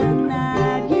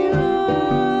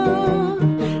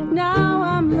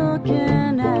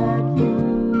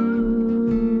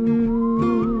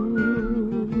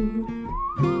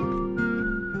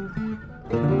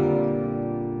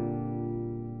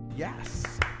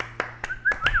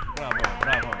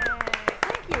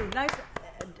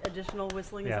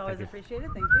Whistling Yeah, is always thank you.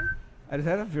 appreciated. Thank you. It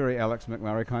had a very Alex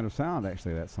McMurray kind of sound,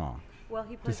 actually, that song. Well,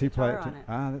 he plays Does he play guitar it? on it.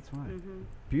 Ah, that's right. Mm-hmm.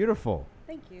 Beautiful.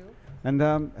 Thank you.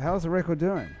 And how's the record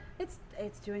doing?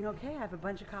 It's doing okay. I have a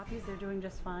bunch of copies. They're doing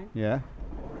just fine. Yeah?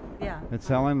 Yeah. It's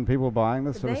selling, people buying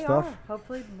this sort of They stuff? are.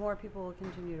 Hopefully, more people will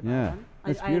continue to buy Yeah, them.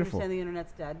 it's I beautiful. understand the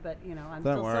internet's dead, but I'm Don't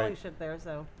still worry. selling shit there.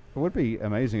 So It would be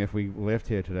amazing if we left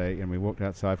here today and we walked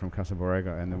outside from Casa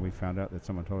Borrega and then we found out that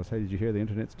someone told us, hey, did you hear the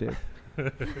internet's dead? and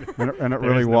it There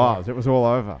really is no was. more. It was all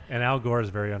over. And Al Gore is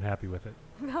very unhappy with it.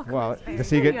 Well, He's does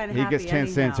he pretty get he unhappy gets 10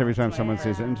 cents anyhow, every time it's someone like,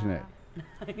 says internet.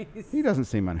 nice. He doesn't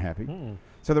seem unhappy. Mm.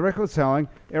 So the record's selling.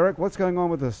 Eric, what's going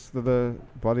on with the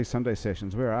Bloody Sunday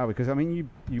sessions? Where are we? Because I mean,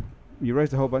 you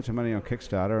raised a whole bunch of money on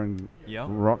Kickstarter and Yep.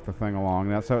 rocked the thing along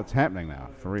now. So it's happening now,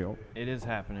 for real. It is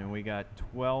happening. We got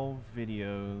 12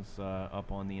 videos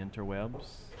up on the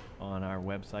interwebs on our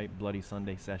website,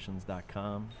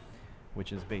 bloodysundaysessions.com,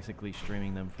 which is basically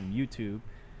streaming them from YouTube.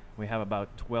 We have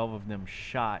about 12 of them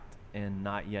shot and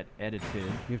not yet edited.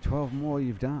 You have 12 more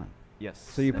you've done. Yes.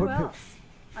 So you Who put else?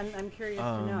 I'm curious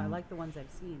to know. I like the ones I've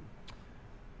seen.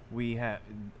 We have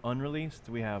unreleased.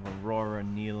 We have Aurora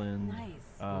Nealon.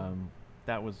 Nice.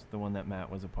 That was the one that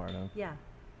Matt was a part of. Yeah.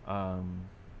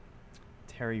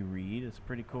 Terry Reid is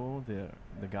pretty cool.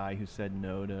 The guy who said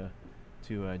no to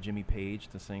Jimmy Page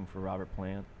to sing for Robert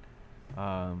Plant.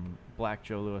 Black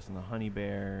Joe Lewis and the Honey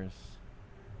Bears.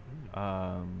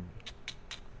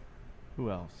 Who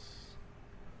else?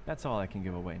 That's all I can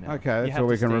give away now. Okay, You that's have all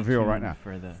to we can stay reveal right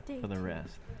tuned now. for the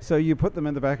rest. So you put them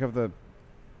in the back of the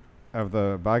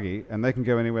buggy, and they can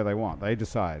go anywhere they want. They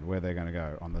decide where they're going to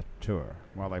go on the tour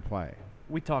while they play.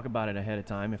 We talk about it ahead of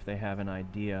time if they have an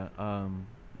idea.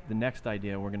 The next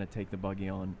idea, we're going to take the buggy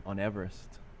on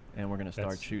Everest, and we're going to start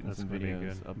That's- shooting that's some gonna be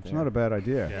videos good. up It's there. not a bad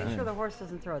idea. Yeah. Make sure the horse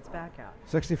doesn't throw its back out.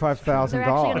 $65,000. They're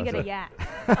actually going to get a yacht.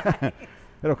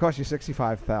 It'll cost you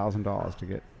 $65,000 to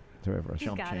get to Everest. He's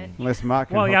Jump got it. change. Unless Mark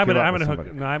can Well, hook yeah, I'm you gonna, up I'm with gonna hook.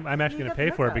 somebody. No, I'm actually You gonna got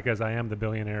the pay for it hookup. because I am the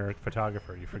billionaire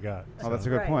photographer. You forgot. Oh, that's a So-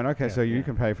 good Right. point. Okay, Yeah, so you yeah.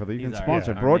 can pay for the. You He's can our-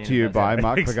 sponsor. yeah, our Brought main to you by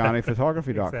investor.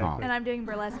 MarkPaganiPhotography.com. Exactly. And I'm doing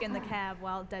burlesque in the cab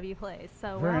while Debbie plays.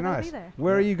 So Very we're all going to nice. be there.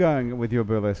 Where are you going with your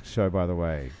burlesque show, by the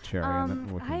way, Cherry? and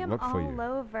then we I can am look for all you.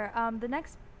 over. The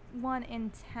next one in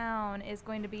town is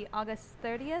going to be August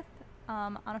 30th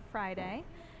on a Friday,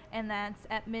 and that's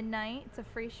at midnight. It's a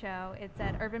free show. It's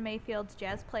at Irvin Mayfield's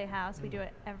Jazz Playhouse. We do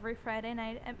it every Friday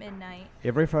night at midnight.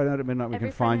 Every Friday night at midnight, we Every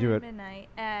can find Friday you night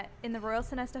at. midnight in the Royal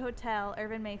Sonesta Hotel.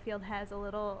 Irvin Mayfield has a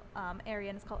little area,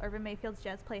 and it's called Irvin Mayfield's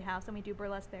Jazz Playhouse, and we do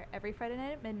burlesque there every Friday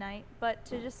night at midnight. But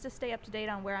to stay up to date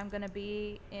on where I'm going to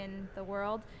be in the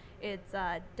world, it's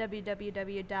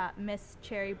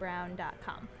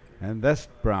www.misscharybrown.com. And this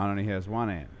Brown only has one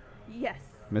N. Yes.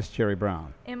 Miss Cherry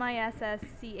Brown.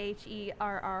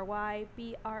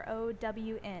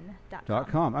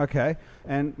 MISSCHERRYBROWN.com. Okay.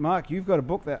 And Mark, you've got a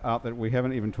book out that we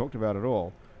haven't even talked about at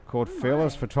all called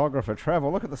Fearless Photographer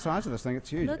Travel. Look at the size of this thing. It's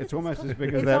huge. Look at It's this almost book. as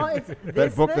big as It's that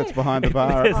this book thick. that's behind the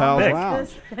bar at this Pal's thick. Lounge.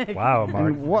 Wow, Mark.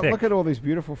 And what? thick. Look at all these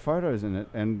beautiful photos in it.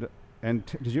 And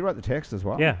did you write the text as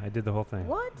well? Yeah, I did the whole thing.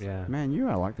 What? Yeah. Man, you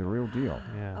are like the real deal.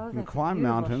 Yeah. Oh, You can that's a climb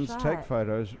beautiful mountains, shot. take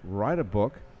photos, write a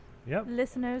book. Yep.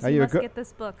 Listeners, Are you you a must good- get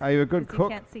this book. Are you a good 'cause cook?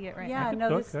 You can't see it right Yeah, now. I can no,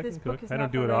 cook. this I can book cook. is I not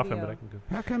don't do for it often, radio. but I can cook.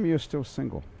 How come you're still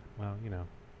single? Well, you know.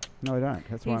 No, I don't.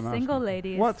 That's why These I'm single asking.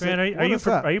 ladies. What's Fran, it? are What you is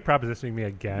that? are you propositioning me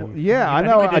again? Well, yeah, I think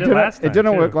know. we I did it last It time,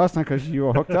 didn't too. work last time because you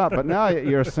were hooked up, but now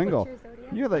you're single.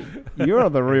 You're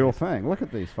the real thing. Look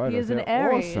at these photos. He is an They're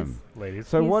Aries. awesome. Ladies.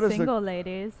 So He's what is single,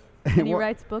 ladies. And he What-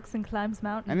 writes books and climbs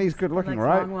mountains. And he's good looking, Likes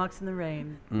right? long walks in the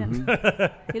rain.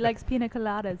 Mhm. He likes pina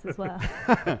coladas as well.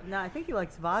 No, I think he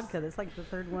likes vodka. That's like the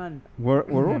third one. We're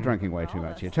all drinking way too Oh,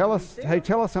 much here. that's Tell what us, we do. hey,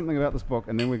 tell us something about this book,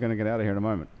 and then we're going to get out of here in a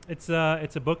moment. It's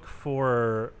a book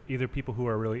for either people who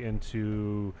are really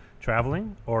into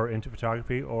traveling or into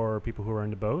photography, or people who are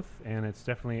into both. And it's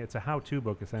a how-to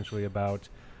book essentially about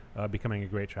becoming a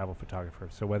great travel photographer.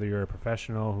 So whether you're a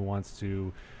professional who wants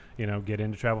to, get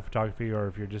into travel photography, or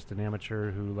if you're just an amateur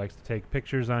who likes to take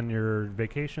pictures on your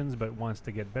vacations but wants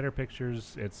to get better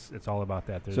pictures, it's all about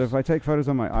that. So if I take photos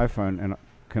on my iPhone, and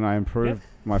can I improve Yeah,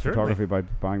 my certainly. photography by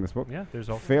buying this book? yeah, there's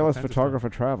all Fearless kinds of stuff. Photographer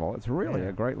Travel. It's really Yeah.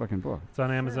 a great looking book. It's on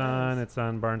Amazon. is. It's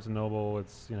on Barnes and Noble.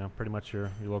 It's pretty much your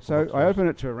local. So I bookstores. open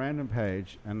it to a random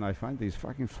page, and I find these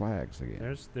fucking flags again.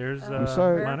 There's I'm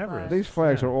so- Mount Everest. These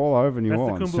flags Yeah. are all over New That's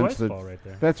Orleans the Kumbu since Ice the. Ball right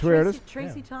there. That's where it is.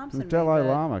 Tracy Yeah. Thompson. The Dalai made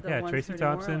Lama. the Yeah, ones Tracy for New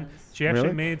Thompson. Orleans. She actually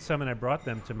Really? made some, and I brought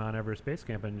them to Mount Everest Base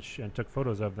Camp and took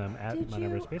photos of them at Did Mount you?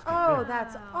 Everest Base Camp. Oh, yeah.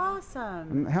 that's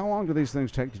awesome. And how long do these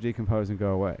things take to decompose and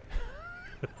go away?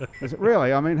 Is it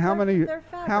really? I mean, how They're- many? they're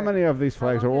How fabric. many of these How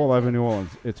flags are long all does it over take? New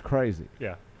Orleans? It's crazy.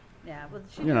 Yeah. Yeah, well, it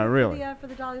should You be know, really. for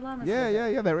the Dalai Lama.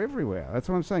 Yeah, they're everywhere. That's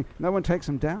what I'm saying. No one takes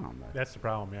them down, though. That's the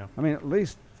problem, yeah. I mean, at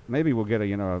least maybe we'll get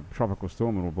a tropical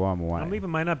storm and we'll blow them away. I'm leaving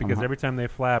mine up because Uh-huh. every time they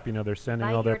flap, they're sending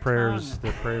Bite all their your prayers,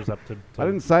 tongue. up to. I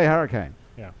didn't say hurricane.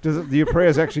 Yeah. Do your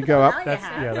prayers actually go up? Now you That's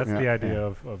have. that's Yeah, the idea yeah.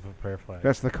 of a prayer flag.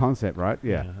 That's the concept, right?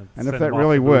 Yeah. Yeah, And send if them that off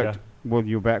really to Buddha. worked, well,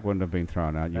 your back wouldn't have been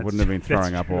thrown out. You That's wouldn't have been true. That's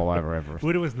throwing up true. all over Everest.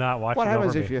 Buddha was not watching What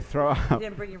happens over if me. you throw You up?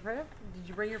 didn't bring your prayer? Did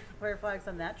you bring your prayer flags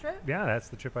on that trip? Yeah, that's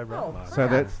the trip I brought. Oh, them on. So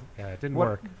that's Yeah, it didn't what-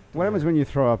 work. what happens when you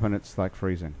throw up and it's like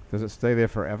freezing? Does it stay there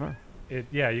forever? You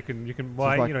can. it's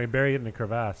Well, like- you bury it in a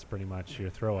crevasse, pretty much. Your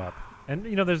throw up, and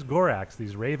there's Gorax.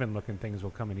 These raven-looking things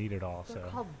will come and eat it all. They're So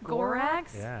called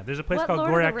Gorax? yeah, there's a place What called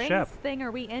Lord Gorak of the Rings Shep. thing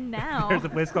are we in now? There's a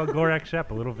place called Gorak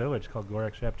Shep, a little village called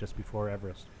Gorak Shep just before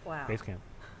Everest Wow. base camp.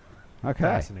 Okay.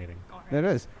 Fascinating. It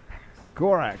is.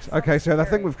 Gorax. Okay, so I think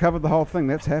scary. we've covered the whole thing.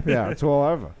 That's happy hour. It's all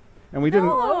over. And we didn't.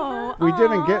 No. We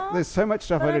didn't get. Aw. There's so much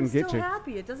stuff But I I'm didn't get still to.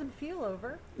 happy. It doesn't feel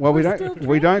over. Well, we We're don't. still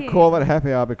We don't call it drinking.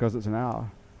 happy hour because it's an hour.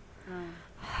 Oh.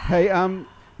 Hey,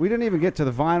 we didn't even get to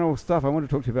the vinyl stuff. I want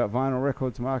to talk to you about vinyl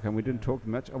records, Mark, and we didn't talk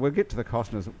much. We'll get to the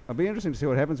Costners. It'll be interesting to see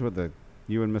what happens with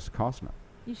you and Miss Costner.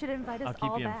 You should invite us I'll keep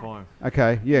all you back. informed.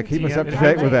 Okay, yeah, keep us TM up to they'll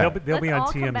date be- with They'll that. be, they'll be Let's on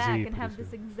all TMZ. come back and pretty have this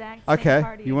soon. exact same Okay,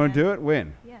 party you want to again. do it?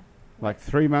 When? Yeah. Like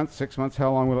 3 months, 6 months?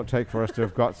 How long will it take for us to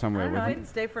have got I somewhere don't know. with I it? didn't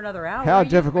stay for another hour. How Are you?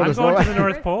 difficult I'm is going all to the that?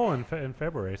 North Pole in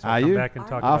February, so Are I'll come you? back and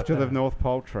talk After about the that. North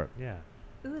Pole trip? Yeah.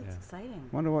 Ooh, it's Yeah. exciting.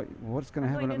 Wonder what's going to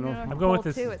I'm happen going at to the North North Pole. I'm going with Pole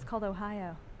this- too. It's called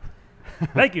Ohio.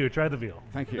 Thank you. Try the veal.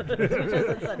 Thank you.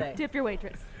 Just Sunday. Tip your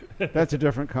waitress. That's a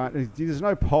different kind. There's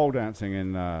no pole dancing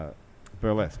in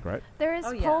burlesque, right? There is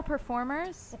Oh, yeah. pole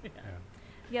performers. Yeah.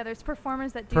 Yeah, there's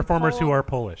performers that do Performers who pole. are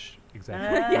Polish. Exactly.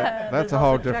 Yeah, That's there's a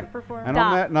whole also Czech different. performers. And on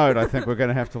Stop. that note, I think we're going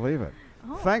to have to leave it.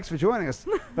 Oh. Thanks for joining us.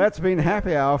 That's been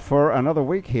Happy Hour for another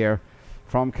week here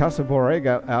from Casa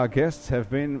Borrega. Our guests have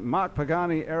been Mark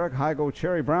Pagani, Eric Heigl,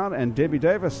 Cherry Brown, and Debbie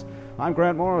Davis. I'm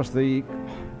Grant Morris. The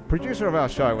producer of our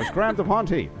show was Graham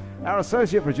DePonte. Our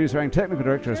associate producer and technical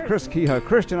director is Chris Kehoe.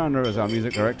 Christian Under is our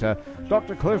music director.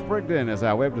 Dr. Cliff Brigden is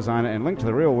our web designer and Link to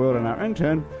the Real World. And our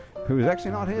intern, who is actually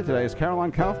not here today, is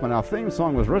Caroline Kaufman. Our theme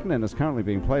song was written and is currently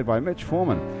being played by Mitch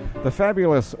Foreman. The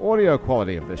fabulous audio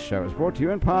quality of this show is brought to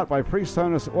you in part by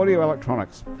PreSonus Audio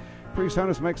Electronics.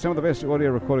 PreSonus makes some of the best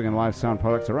audio recording and live sound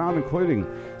products around, including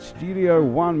Studio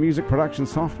One music production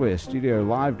software, Studio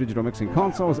Live digital mixing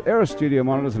consoles, Era Studio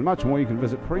monitors, and much more. You can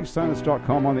visit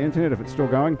PreSonus.com on the internet if it's still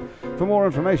going. For more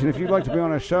information, if you'd like to be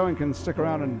on our show and can stick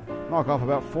around and knock off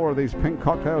about 4 of these pink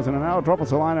cocktails in an hour, drop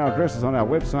us a line. Our address is on our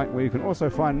website, where you can also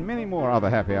find many more other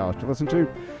happy hours to listen to,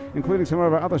 including some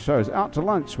of our other shows. Out to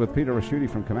Lunch with Peter Raschuti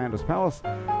from Commander's Palace,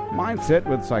 Mindset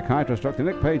with psychiatrist Dr.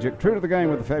 Nick Pajic, True to the Game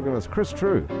with the fabulous Chris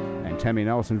True, and Tammy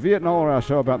Nelson. Vietnam, our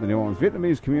show about the New Orleans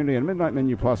Vietnamese community, and Midnight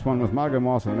Menu Plus One with Margot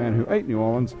Moss and the man who ate New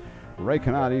Orleans, Ray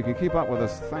Canardi. You can keep up with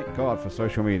us, thank God, for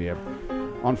social media.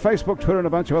 On Facebook, Twitter, and a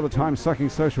bunch of other time-sucking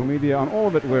social media. On all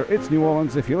of it, we're It's New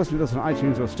Orleans. If you listen to us on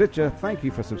iTunes or Stitcher, thank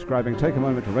you for subscribing. Take a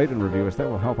moment to rate and review us. That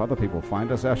will help other people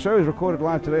find us. Our show is recorded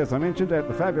live today, as I mentioned, at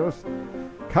the fabulous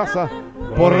Casa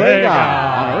Borrega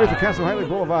on Aretha Castle Haley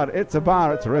Boulevard. It's a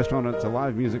bar, it's a restaurant, it's a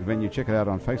live music venue. Check it out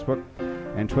on Facebook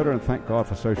and Twitter, and thank God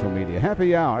for social media.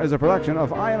 Happy Hour is a production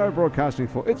of INO Broadcasting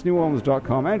for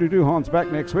It'sNewOrleans.com. Andrew Duhon's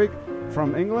back next week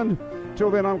from England.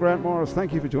 Till then, I'm Grant Morris.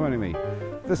 Thank you for joining me.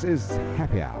 This is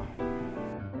Happy Hour.